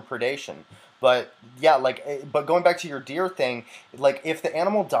them from predation. But yeah, like, but going back to your deer thing, like, if the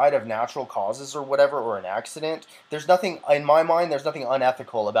animal died of natural causes or whatever, or an accident, there's nothing, in my mind, there's nothing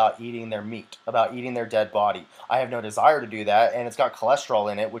unethical about eating their meat, about eating their dead body. I have no desire to do that, and it's got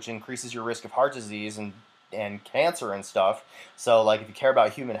cholesterol in it, which increases your risk of heart disease and cancer and stuff. So, like, if you care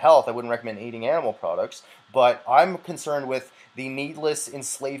about human health, I wouldn't recommend eating animal products. But I'm concerned with the needless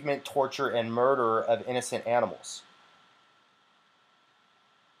enslavement, torture, and murder of innocent animals.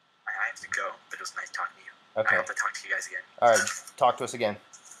 I have to go, but it was nice talking to you. Okay. I hope to talk to you guys again. All right, talk to us again.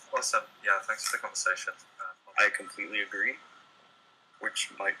 Awesome. Yeah, thanks for the conversation. I completely agree,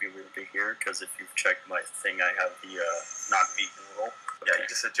 which might be weird to hear because if you've checked my thing, I have the non-vegan rule. Yeah, you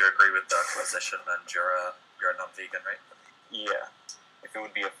just said you agree with the position and you're a non-vegan, right? Yeah, if it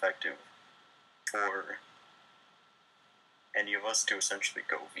would be effective for any of us to essentially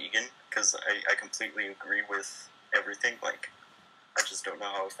go vegan, because I completely agree with everything. Like, I just don't know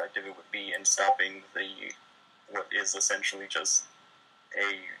how effective it would be in stopping what is essentially just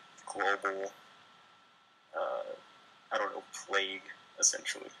a global, I don't know, plague,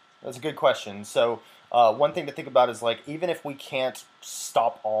 essentially. That's a good question. So one thing to think about is, like, even if we can't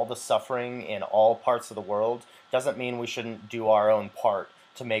stop all the suffering in all parts of the world, doesn't mean we shouldn't do our own part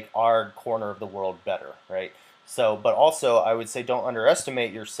to make our corner of the world better, right? So, but also, I would say don't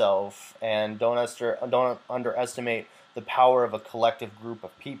underestimate yourself, and don't underestimate the power of a collective group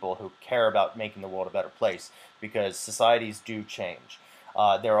of people who care about making the world a better place, because societies do change.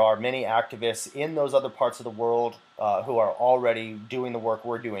 There are many activists in those other parts of the world who are already doing the work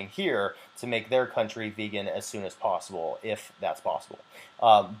we're doing here to make their country vegan as soon as possible, if that's possible.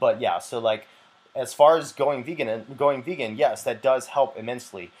 But yeah, so, like, as far as going vegan, yes, that does help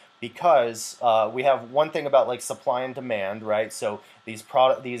immensely, because we have one thing about, like, supply and demand, right? So these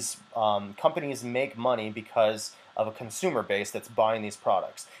companies make money because of a consumer base that's buying these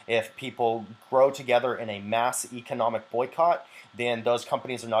products. If people grow together in a mass economic boycott, then those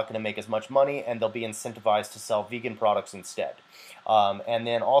companies are not going to make as much money, and they'll be incentivized to sell vegan products instead. And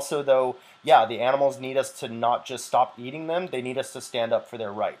then also, though, yeah, the animals need us to not just stop eating them, they need us to stand up for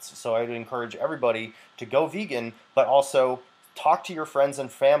their rights. So I would encourage everybody to go vegan, but also talk to your friends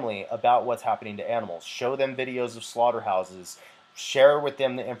and family about what's happening to animals. Show them videos of slaughterhouses. Share with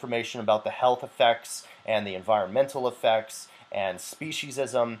them the information about the health effects and the environmental effects and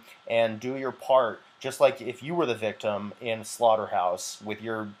speciesism, and do your part, just like if you were the victim in a slaughterhouse with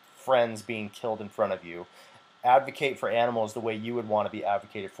your friends being killed in front of you. Advocate for animals the way you would want to be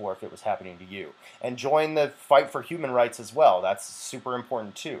advocated for if it was happening to you. And join the fight for human rights as well. That's super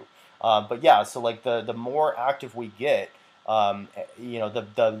important too. But yeah, so, like, the more active we get, you know,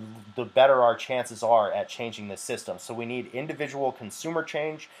 the better our chances are at changing the system. So we need individual consumer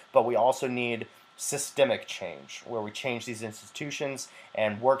change, but we also need systemic change, where we change these institutions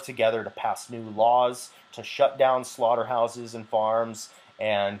and work together to pass new laws to shut down slaughterhouses and farms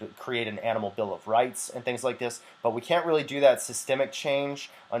and create an animal bill of rights and things like this. But we can't really do that systemic change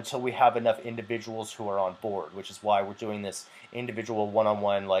until we have enough individuals who are on board, which is why we're doing this individual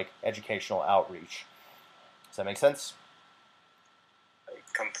one-on-one, like, educational outreach. Does that make sense?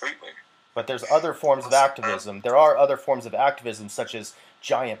 Completely. But there's other forms of activism. There are other forms of activism, such as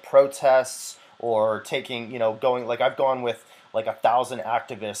giant protests, or taking, you know, going, like, I've gone with, like, 1,000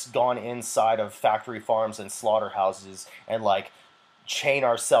 activists, gone inside of factory farms and slaughterhouses, and, like, chain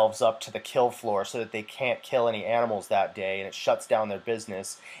ourselves up to the kill floor so that they can't kill any animals that day, and it shuts down their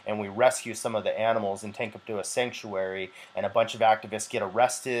business, and we rescue some of the animals and take them to a sanctuary, and a bunch of activists get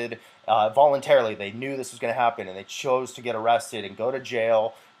arrested voluntarily. They knew this was going to happen, and they chose to get arrested and go to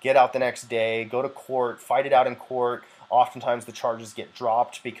jail, get out the next day, go to court, fight it out in court. Oftentimes the charges get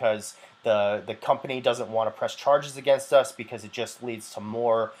dropped because the company doesn't want to press charges against us because it just leads to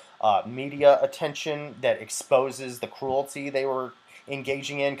more media attention that exposes the cruelty they were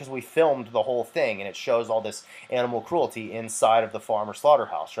engaging in, because we filmed the whole thing and it shows all this animal cruelty inside of the farm or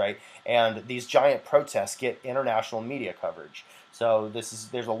slaughterhouse, right? And these giant protests get international media coverage. So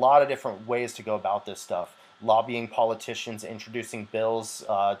there's a lot of different ways to go about this stuff. Lobbying politicians, introducing bills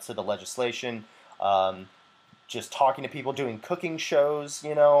to the legislation, just talking to people, doing cooking shows,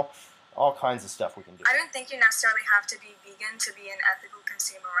 all kinds of stuff we can do. I don't think you necessarily have to be vegan to be an ethical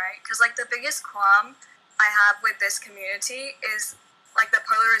consumer, right? Because like the biggest qualm I have with this community is like the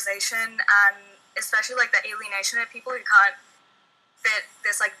polarization and especially like the alienation of people who can't fit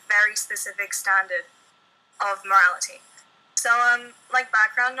this like very specific standard of morality. So like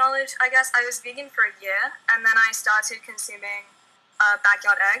background knowledge, I guess I was vegan for a year and then I started consuming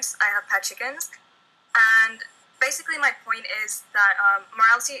backyard eggs. I have pet chickens, and basically my point is that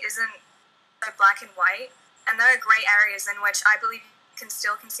morality isn't like black and white, and there are gray areas in which I believe you can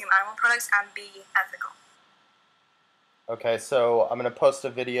still consume animal products and be ethical. Okay, so I'm going to post a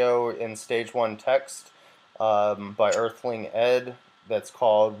video in Stage 1 text by Earthling Ed that's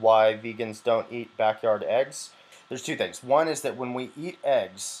called Why Vegans Don't Eat Backyard Eggs. There's two things. One is that when we eat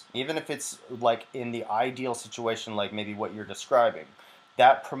eggs, even if it's like in the ideal situation like maybe what you're describing,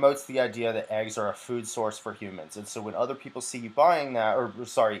 that promotes the idea that eggs are a food source for humans. And so when other people see you buying that, or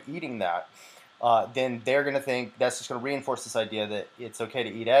sorry, eating that, then they're going to think, that's just going to reinforce this idea that it's okay to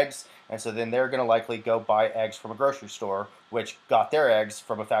eat eggs, and so then they're going to likely go buy eggs from a grocery store, which got their eggs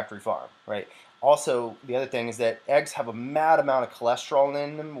from a factory farm, right? Also, the other thing is that eggs have a mad amount of cholesterol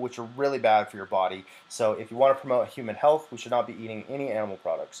in them, which are really bad for your body. So if you want to promote human health, we should not be eating any animal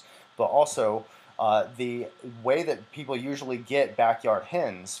products. But also, the way that people usually get backyard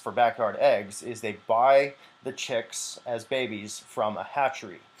hens for backyard eggs is they buy the chicks as babies from a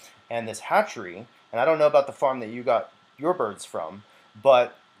hatchery. And this hatchery, and I don't know about the farm that you got your birds from,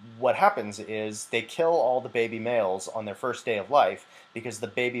 but what happens is they kill all the baby males on their first day of life because the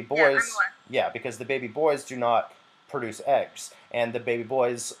baby boys, because the baby boys do not produce eggs. And the baby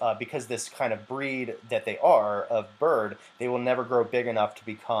boys, because this kind of breed that they are of bird, they will never grow big enough to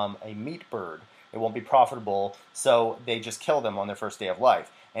become a meat bird. It won't be profitable, so they just kill them on their first day of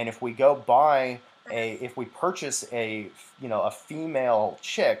life. And if we go buy if we purchase a female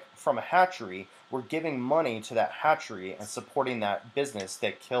chick from a hatchery, we're giving money to that hatchery and supporting that business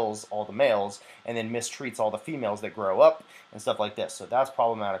that kills all the males and then mistreats all the females that grow up and stuff like this. So that's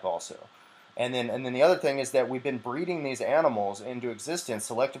problematic also. And then the other thing is that we've been breeding these animals into existence,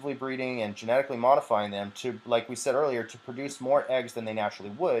 selectively breeding and genetically modifying them to, like we said earlier, to produce more eggs than they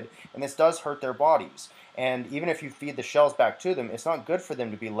naturally would, and this does hurt their bodies. And even if you feed the shells back to them, it's not good for them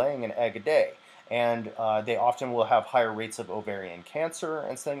to be laying an egg a day. And they often will have higher rates of ovarian cancer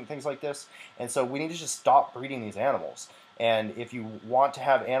and things like this. And so we need to just stop breeding these animals. And if you want to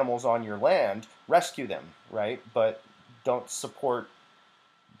have animals on your land, rescue them, right? But don't support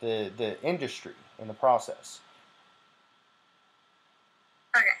the industry in the process.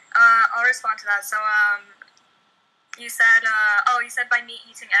 Okay, I'll respond to that. So, you said by me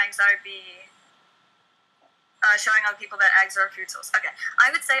eating eggs, I would be showing other people that eggs are a food source. Okay,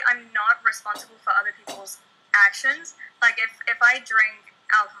 I would say I'm not responsible for other people's actions. Like, if I drink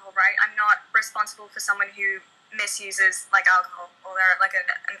alcohol, right, I'm not responsible for someone who misuses, like, alcohol, or they're, like, an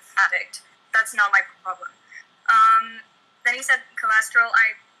addict. That's not my problem. Then he said cholesterol.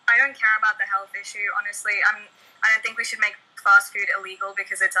 I don't care about the health issue, honestly. I don't think we should make fast food illegal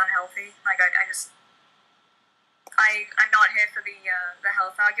because it's unhealthy. Like, I'm not here for the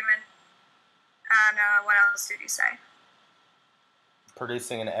health argument. And what else did you say?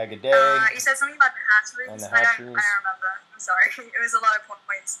 Producing an egg a day. You said something about the hatcheries. And the I hatcheries. don't remember. I'm sorry. It was a lot of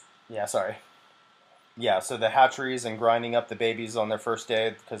points. Yeah, sorry. Yeah, so the hatcheries and grinding up the babies on their first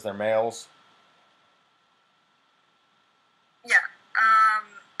day because they're males. Yeah,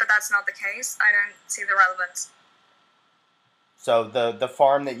 but that's not the case. I don't see the relevance. So the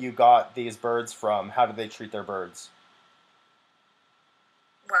farm that you got these birds from, how do they treat their birds?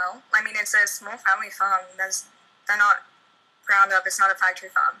 Well, I mean, it's a small family farm. They're not ground up. It's not a factory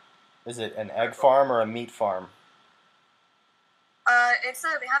farm. Is it an egg farm or a meat farm? They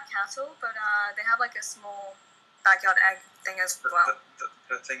have cattle, but they have like a small backyard egg thing as well.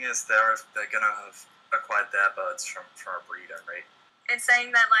 The thing is, they're gonna have acquired their birds from a breeder, right? it's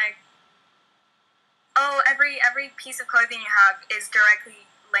saying that like, oh, every piece of clothing you have is directly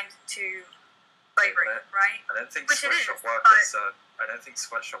linked to slavery, right? I don't think Which it sweatshop is, workers are. I don't think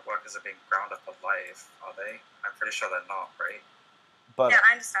sweatshop workers are being ground up alive, are they? I'm pretty sure they're not, right? But Yeah,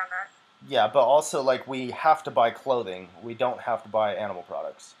 I understand that. yeah, but also like we have to buy clothing. We don't have to buy animal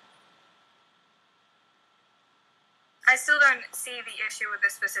products. I still don't see the issue with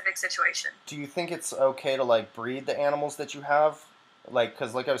this specific situation. Do you think it's okay to like breed the animals that you have? Like,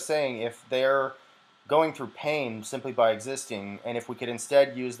 because like I was saying, if they're going through pain simply by existing, and if we could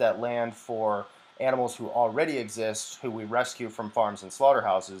instead use that land for animals who already exist, who we rescue from farms and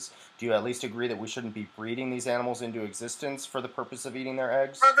slaughterhouses, do you at least agree that we shouldn't be breeding these animals into existence for the purpose of eating their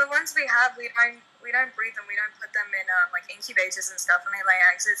eggs? Well, the ones we have, we don't breed them. We don't put them in like incubators and stuff when they lay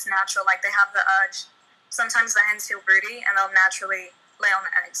eggs. It's natural. Like they have the urge. Sometimes the hens feel broody and they'll naturally lay on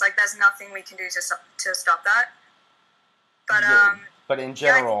the eggs. Like there's nothing we can do to stop that. But but in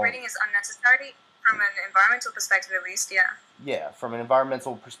yeah, I general, think breeding is unnecessary from an environmental perspective, at least. Yeah. yeah, from an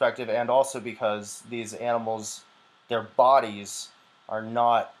environmental perspective, and also because these animals, their bodies are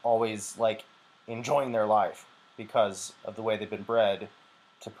not always like enjoying their life because of the way they've been bred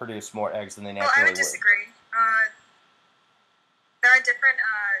to produce more eggs than they Well, I naturally would disagree. There are different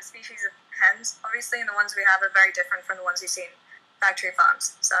species of hens, obviously, and the ones we have are very different from the ones you see in factory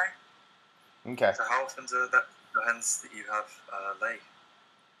farms. So. Okay. So how often do the hens that you have lay?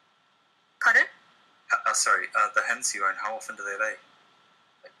 Pardon? Sorry, the hens you own. How often do they lay?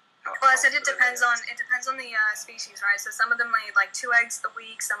 Like, Well, I said often it do they lay depends on eggs? the species, right? So some of them lay like 2 eggs a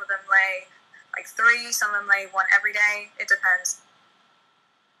week. Some of them lay like 3. Some of them lay 1 every day. It depends.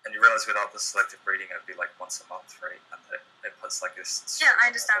 And you realize without the selective breeding, it'd be like once a month, right? And it puts like this. Yeah, strain I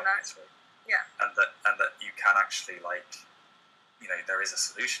on understand their that. bodies, right? Yeah. And that you can actually like, there is a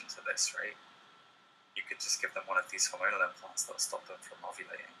solution to this, right? You could just give them one of these hormonal implants that will stop them from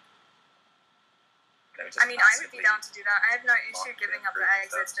ovulating. I mean, I would be down to do that. I have no issue giving up the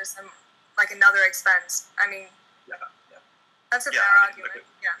eggs. It's just like another expense. I mean, Yeah. that's a Yeah, fair I mean, argument. look,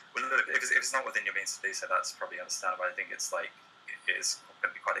 Yeah. Well, look, if it's not within your means to do so, that's probably understandable. I think it's like it is going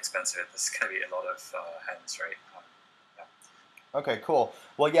to be quite expensive. There's going to be a lot of hens, right? Okay, cool.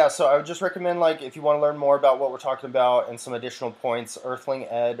 Well, yeah, so I would just recommend, like, if you want to learn more about what we're talking about and some additional points, Earthling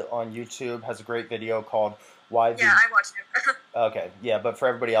Ed on YouTube has a great video called Why Yeah, I watched it. Okay, yeah, but for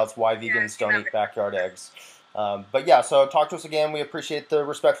everybody else, why Yeah, vegans don't never. eat backyard eggs. But yeah, so talk to us again. We appreciate the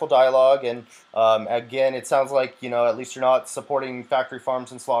respectful dialogue, and again, it sounds like at least you're not supporting factory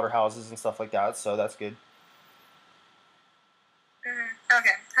farms and slaughterhouses and stuff like that. So that's good.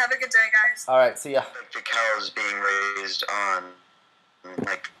 Okay. Have a good day, guys. All right, see ya. Like the cows being raised on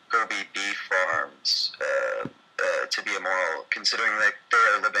like Kobe beef farms to be immoral, considering that they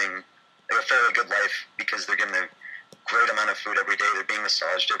are living a fairly good life because they're getting a great amount of food every day. They're being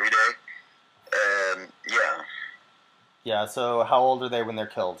massaged every day. Yeah. Yeah, so how old are they when they're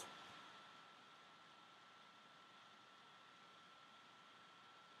killed?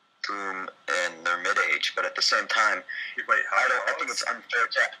 In their mid-age, but at the same time, Wait, I think it's unfair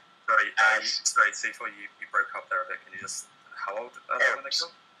to Sorry, see, before you broke up there a bit, can you just, how old are they when they're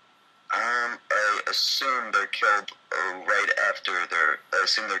killed? I assume they're killed right after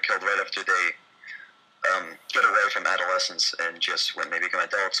they get away from adolescence and just when they become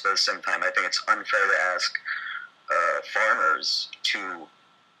adults. But at the same time, I think it's unfair to ask farmers to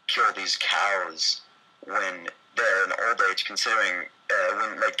kill these cows when they're in old age, considering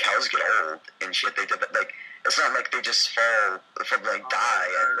when like cows get old and shit, it's not like they just fall from die.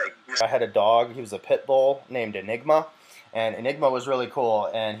 I had a dog. He was a pit bull named Enigma, and Enigma was really cool.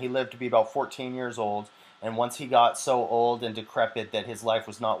 And he lived to be about 14 years old. And once he got so old and decrepit that his life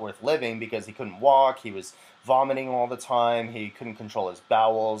was not worth living because he couldn't walk, he was vomiting all the time, he couldn't control his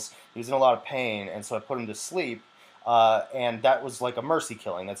bowels, he was in a lot of pain, and so I put him to sleep. And that was like a mercy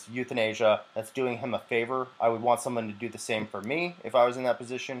killing. That's euthanasia. That's doing him a favor. I would want someone to do the same for me if I was in that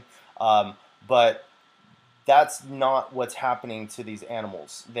position. But that's not what's happening to these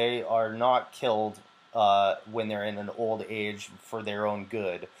animals. They are not killed when they're in an old age for their own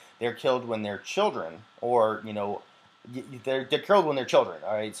good. They're killed when they're children, or they're killed when they're children.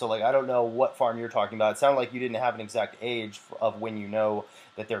 All right. So like I don't know what farm you're talking about. It sounded like you didn't have an exact age of when you know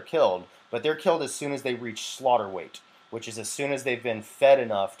that they're killed, but they're killed as soon as they reach slaughter weight, which is as soon as they've been fed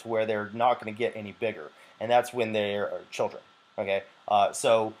enough to where they're not going to get any bigger, and that's when they're children. Okay.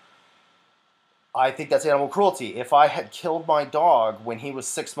 So I think that's animal cruelty. If I had killed my dog when he was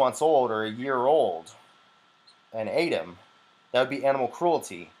 6 months old or a year old and ate him, that would be animal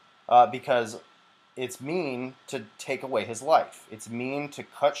cruelty because it's mean to take away his life. It's mean to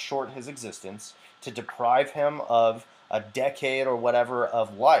cut short his existence, to deprive him of a decade or whatever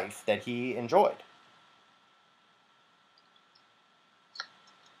of life that he enjoyed.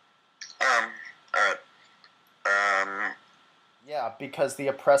 All right. Yeah, because the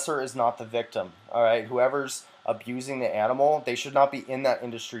oppressor is not the victim. All right, whoever's abusing the animal, they should not be in that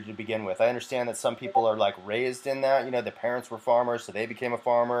industry to begin with. I understand that some people are like raised in that. You know, their parents were farmers, so they became a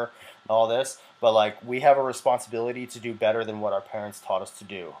farmer and all this. But like, we have a responsibility to do better than what our parents taught us to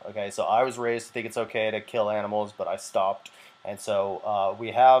do. Okay, so I was raised to think it's okay to kill animals, but I stopped. And so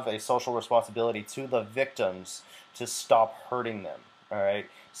we have a social responsibility to the victims to stop hurting them. All right.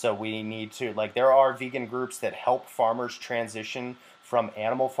 So we need to, like, there are vegan groups that help farmers transition from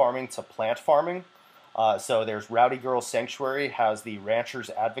animal farming to plant farming. So there's Rowdy Girl Sanctuary has the Ranchers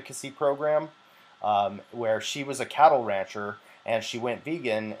Advocacy Program, where she was a cattle rancher and she went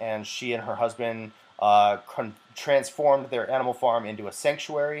vegan, and she and her husband transformed their animal farm into a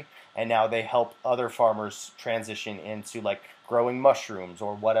sanctuary, and now they help other farmers transition into like growing mushrooms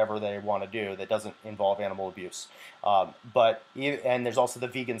or whatever they want to do that doesn't involve animal abuse. And there's also the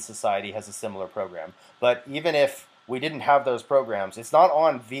Vegan Society has a similar program. But even if we didn't have those programs, it's not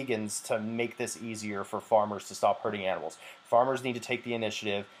on vegans to make this easier for farmers to stop hurting animals. Farmers need to take the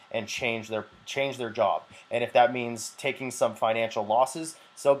initiative and change their job. And if that means taking some financial losses,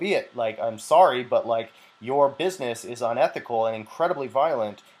 so be it. Like, I'm sorry, but like, your business is unethical and incredibly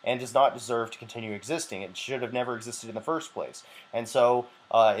violent and does not deserve to continue existing. It should have never existed in the first place. And so,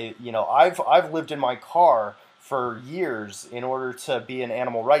 I've lived in my car for years in order to be an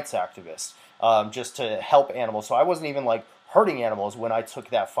animal rights activist, just to help animals. So I wasn't even like hurting animals when I took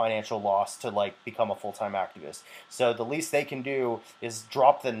that financial loss to like become a full-time activist. So the least they can do is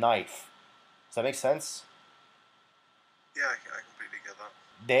drop the knife. Does that make sense? Yeah, I completely get that.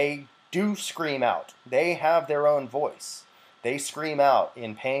 They do scream out. They have their own voice. They scream out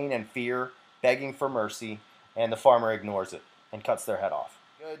in pain and fear, begging for mercy, and the farmer ignores it and cuts their head off.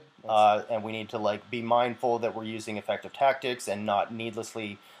 Good. And we need to like be mindful that we're using effective tactics and not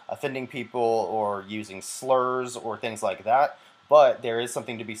needlessly offending people or using slurs or things like that. But there is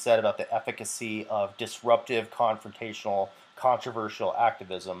something to be said about the efficacy of disruptive, confrontational, controversial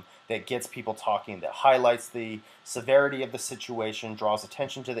activism that gets people talking, that highlights the severity of the situation, draws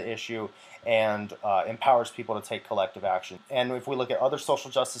attention to the issue, and empowers people to take collective action. And if we look at other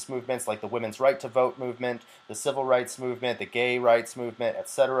social justice movements like the women's right to vote movement, the civil rights movement, the gay rights movement,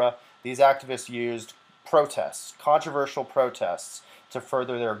 etc., these activists used protests, controversial protests, to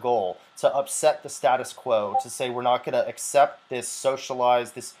further their goal, to upset the status quo, to say we're not going to accept this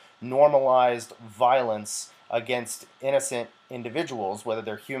socialized, this normalized violence against innocent individuals, whether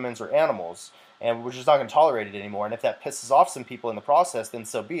they're humans or animals, and we're just not going to tolerate it anymore. And if that pisses off some people in the process, then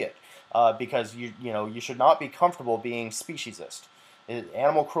so be it, because you should not be comfortable being speciesist.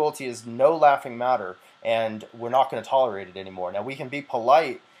 Animal cruelty is no laughing matter, and we're not going to tolerate it anymore. Now, we can be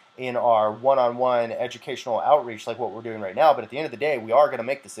polite in our one-on-one educational outreach like what we're doing right now, but at the end of the day, we are going to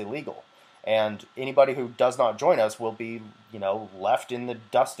make this illegal. And anybody who does not join us will be, left in the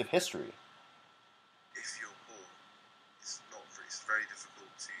dust of history. If you're poor, it's very difficult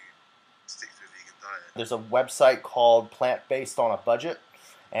to stick to a vegan diet. There's a website called Plant Based on a Budget,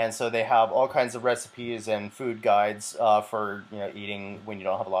 and so they have all kinds of recipes and food guides for eating when you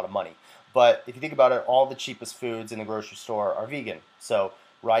don't have a lot of money. But if you think about it, all the cheapest foods in the grocery store are vegan. So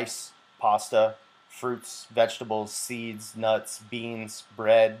rice, pasta, fruits, vegetables, seeds, nuts, beans,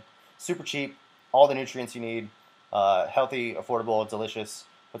 bread, super cheap, all the nutrients you need, healthy, affordable, delicious.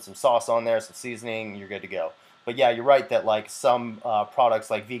 Put some sauce on there, some seasoning, you're good to go. But yeah, you're right that like some products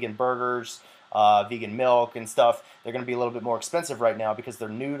like vegan burgers, vegan milk and stuff, they're going to be a little bit more expensive right now because they're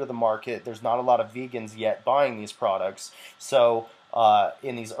new to the market. There's not a lot of vegans yet buying these products. So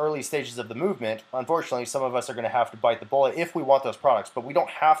in these early stages of the movement, unfortunately, some of us are going to have to bite the bullet if we want those products. But we don't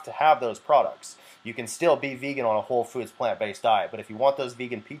have to have those products. You can still be vegan on a whole foods plant-based diet. But if you want those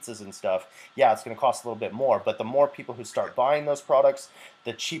vegan pizzas and stuff, yeah, it's going to cost a little bit more. But the more people who start buying those products,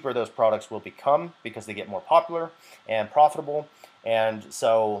 the cheaper those products will become because they get more popular and profitable. And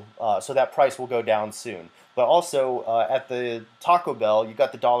so that price will go down soon. But also at the Taco Bell, you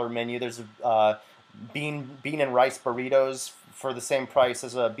got the dollar menu. There's bean and rice burritos for the same price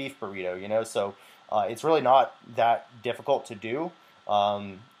as a beef burrito, so it's really not that difficult to do.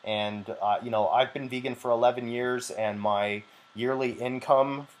 I've been vegan for 11 years, and my yearly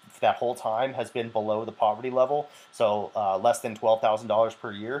income that whole time has been below the poverty level, so less than $12,000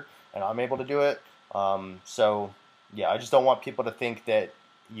 per year, and I'm able to do it. So yeah, I just don't want people to think that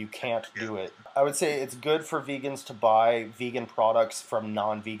you can't do it. I would say it's good for vegans to buy vegan products from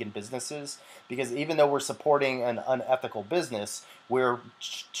non-vegan businesses, because even though we're supporting an unethical business, we're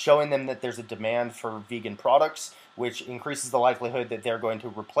showing them that there's a demand for vegan products, which increases the likelihood that they're going to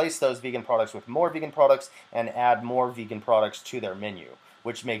replace those vegan products with more vegan products and add more vegan products to their menu,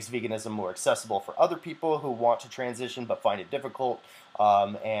 which makes veganism more accessible for other people who want to transition but find it difficult.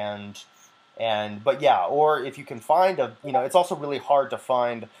 But yeah, or if you can find it's also really hard to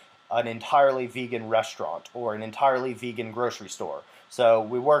find an entirely vegan restaurant or an entirely vegan grocery store. So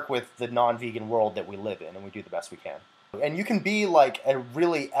we work with the non-vegan world that we live in, and we do the best we can. And you can be like a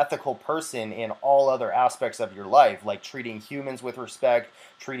really ethical person in all other aspects of your life, like treating humans with respect,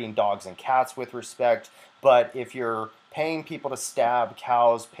 treating dogs and cats with respect. But if you're paying people to stab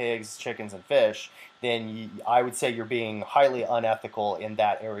cows, pigs, chickens, and fish, then I would say you're being highly unethical in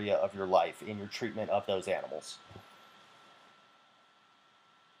that area of your life, in your treatment of those animals.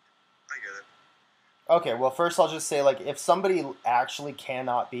 I get it. Okay, well, first I'll just say, like, if somebody actually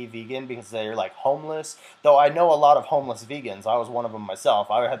cannot be vegan because they're, like, homeless, though I know a lot of homeless vegans. I was one of them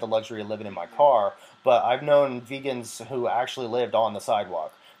myself. I had the luxury of living in my car, but I've known vegans who actually lived on the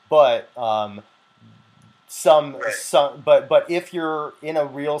sidewalk. But but if you're in a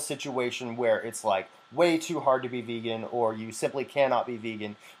real situation where it's, like, way too hard to be vegan, or you simply cannot be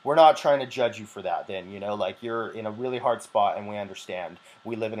vegan, we're not trying to judge you for that then, like, you're in a really hard spot, and we understand.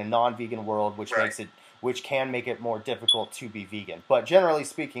 We live in a non-vegan world, which which can make it more difficult to be vegan. But generally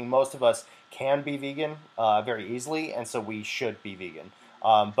speaking, most of us can be vegan very easily, and so we should be vegan.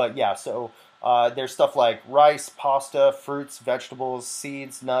 But yeah, so there's stuff like rice, pasta, fruits, vegetables,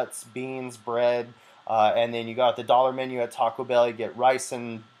 seeds, nuts, beans, bread, and then you got the dollar menu at Taco Bell. You get rice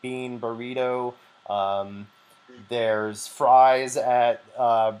and bean burrito. There's fries at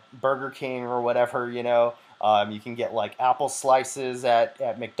Burger King or whatever, you can get like apple slices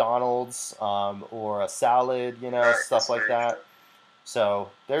at McDonald's, or a salad, stuff like that. So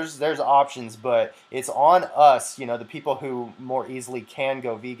there's options, but it's on us, the people who more easily can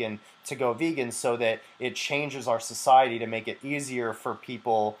go vegan, to go vegan, so that it changes our society to make it easier for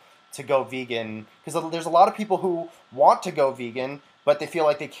people to go vegan, because there's a lot of people who want to go vegan, but they feel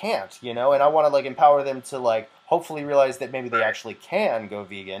like they can't, and I want to like empower them to like hopefully realize that maybe they actually can go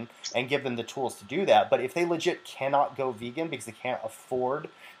vegan and give them the tools to do that. But if they legit cannot go vegan because they can't afford,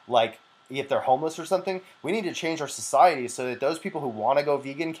 like, if they're homeless or something, we need to change our society so that those people who want to go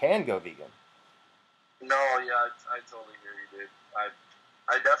vegan can go vegan. No, yeah, I totally hear you, dude. I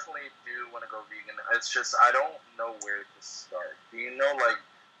definitely do want to go vegan. It's just I don't know where to start. Do you know like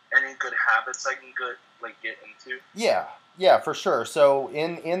any good habits I can get into? Yeah, for sure. So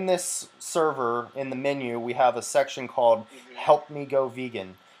in this server, in the menu, we have a section called Help Me Go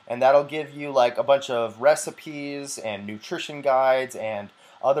Vegan. And that'll give you like a bunch of recipes and nutrition guides and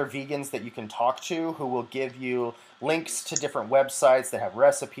other vegans that you can talk to, who will give you links to different websites that have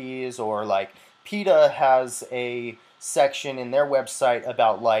recipes, or like PETA has a section in their website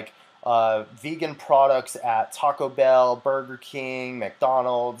about like vegan products at Taco Bell, Burger King,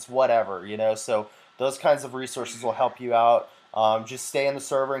 McDonald's, whatever, so those kinds of resources will help you out. Just stay in the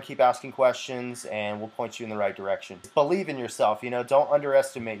server and keep asking questions, and we'll point you in the right direction. Believe in yourself, don't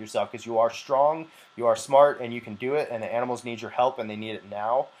underestimate yourself, because you are strong, you are smart, and you can do it, and the animals need your help, and they need it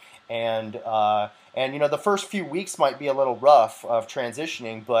now. And the first few weeks might be a little rough of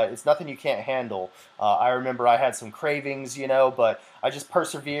transitioning, but it's nothing you can't handle. I remember I had some cravings, but I just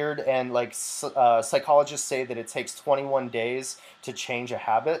persevered, and like psychologists say that it takes 21 days to change a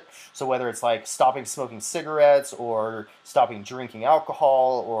habit. So whether it's like stopping smoking cigarettes, or stopping drinking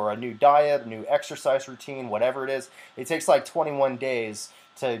alcohol, or a new diet, a new exercise routine, whatever it is, it takes like 21 days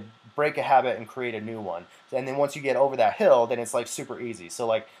to break a habit and create a new one. And then once you get over that hill, then it's like super easy. So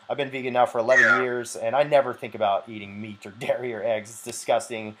like I've been vegan now for 11 years, and I never think about eating meat or dairy or eggs. It's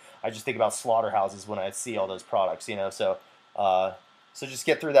disgusting. I just think about slaughterhouses when I see all those products, So so just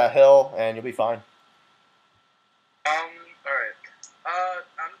get through that hill and you'll be fine. All right.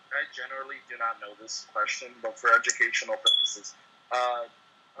 I generally do not know this question, but for educational purposes, are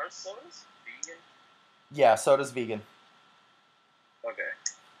sodas vegan? Yeah, soda's vegan. Okay.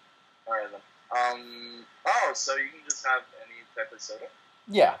 All right then. So you can just have any type of soda?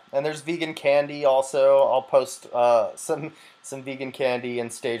 Yeah, and there's vegan candy also. I'll post some vegan candy in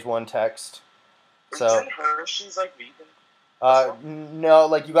stage 1 text. Isn't Hershey's like vegan? No,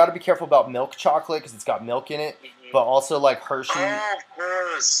 like you got to be careful about milk chocolate because it's got milk in it, but also like Hershey. Oh, of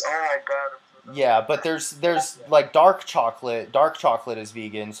course. Oh my god. Yeah, but there's like dark chocolate. Dark chocolate is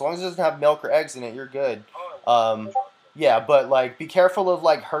vegan. So long as it doesn't have milk or eggs in it, you're good. Yeah, but like be careful of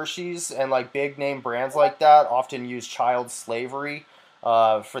like Hershey's and like big name brands like that often use child slavery.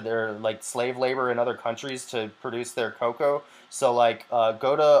 for their like slave labor in other countries to produce their cocoa. So like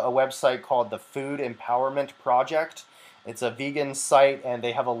go to a website called the Food Empowerment Project. It's a vegan site, and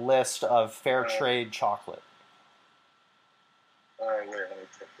they have a list of fair trade chocolate. Wait, let me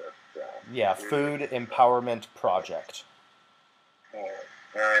check that down. Yeah, Food Empowerment Project.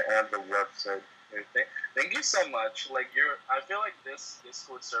 I have the website. Thank you so much. Like I feel like this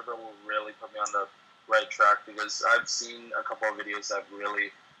Discord server will really put me on the right track, because I've seen a couple of videos that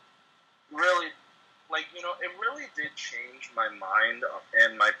really, like, you know, it really did change my mind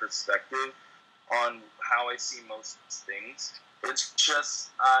and my perspective on how I see most things. It's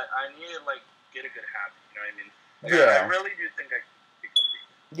just I need to like get a good habit. You know what I mean? Like, Yeah. I really do think I can become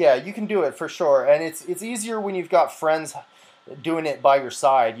vegan. Yeah, you can do it for sure, and it's easier when you've got friends doing it by your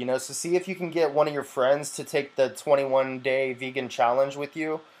side, you know. So see if you can get one of your friends to take the 21-day vegan challenge with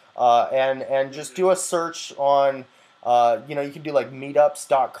you, and just do a search on, you know, you can do like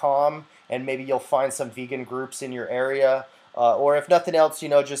meetups.com, and maybe you'll find some vegan groups in your area, or if nothing else, you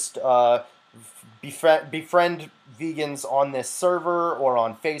know, just befriend vegans on this server or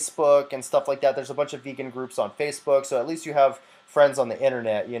on Facebook and stuff like that. There's a bunch of vegan groups on Facebook, so at least you have friends on the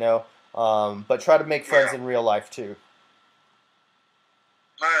internet, you know. But try to make friends in real life too.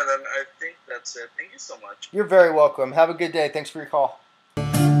 Alright, then I think that's it. Thank you so much. You're very welcome. Have a good day. Thanks for your call.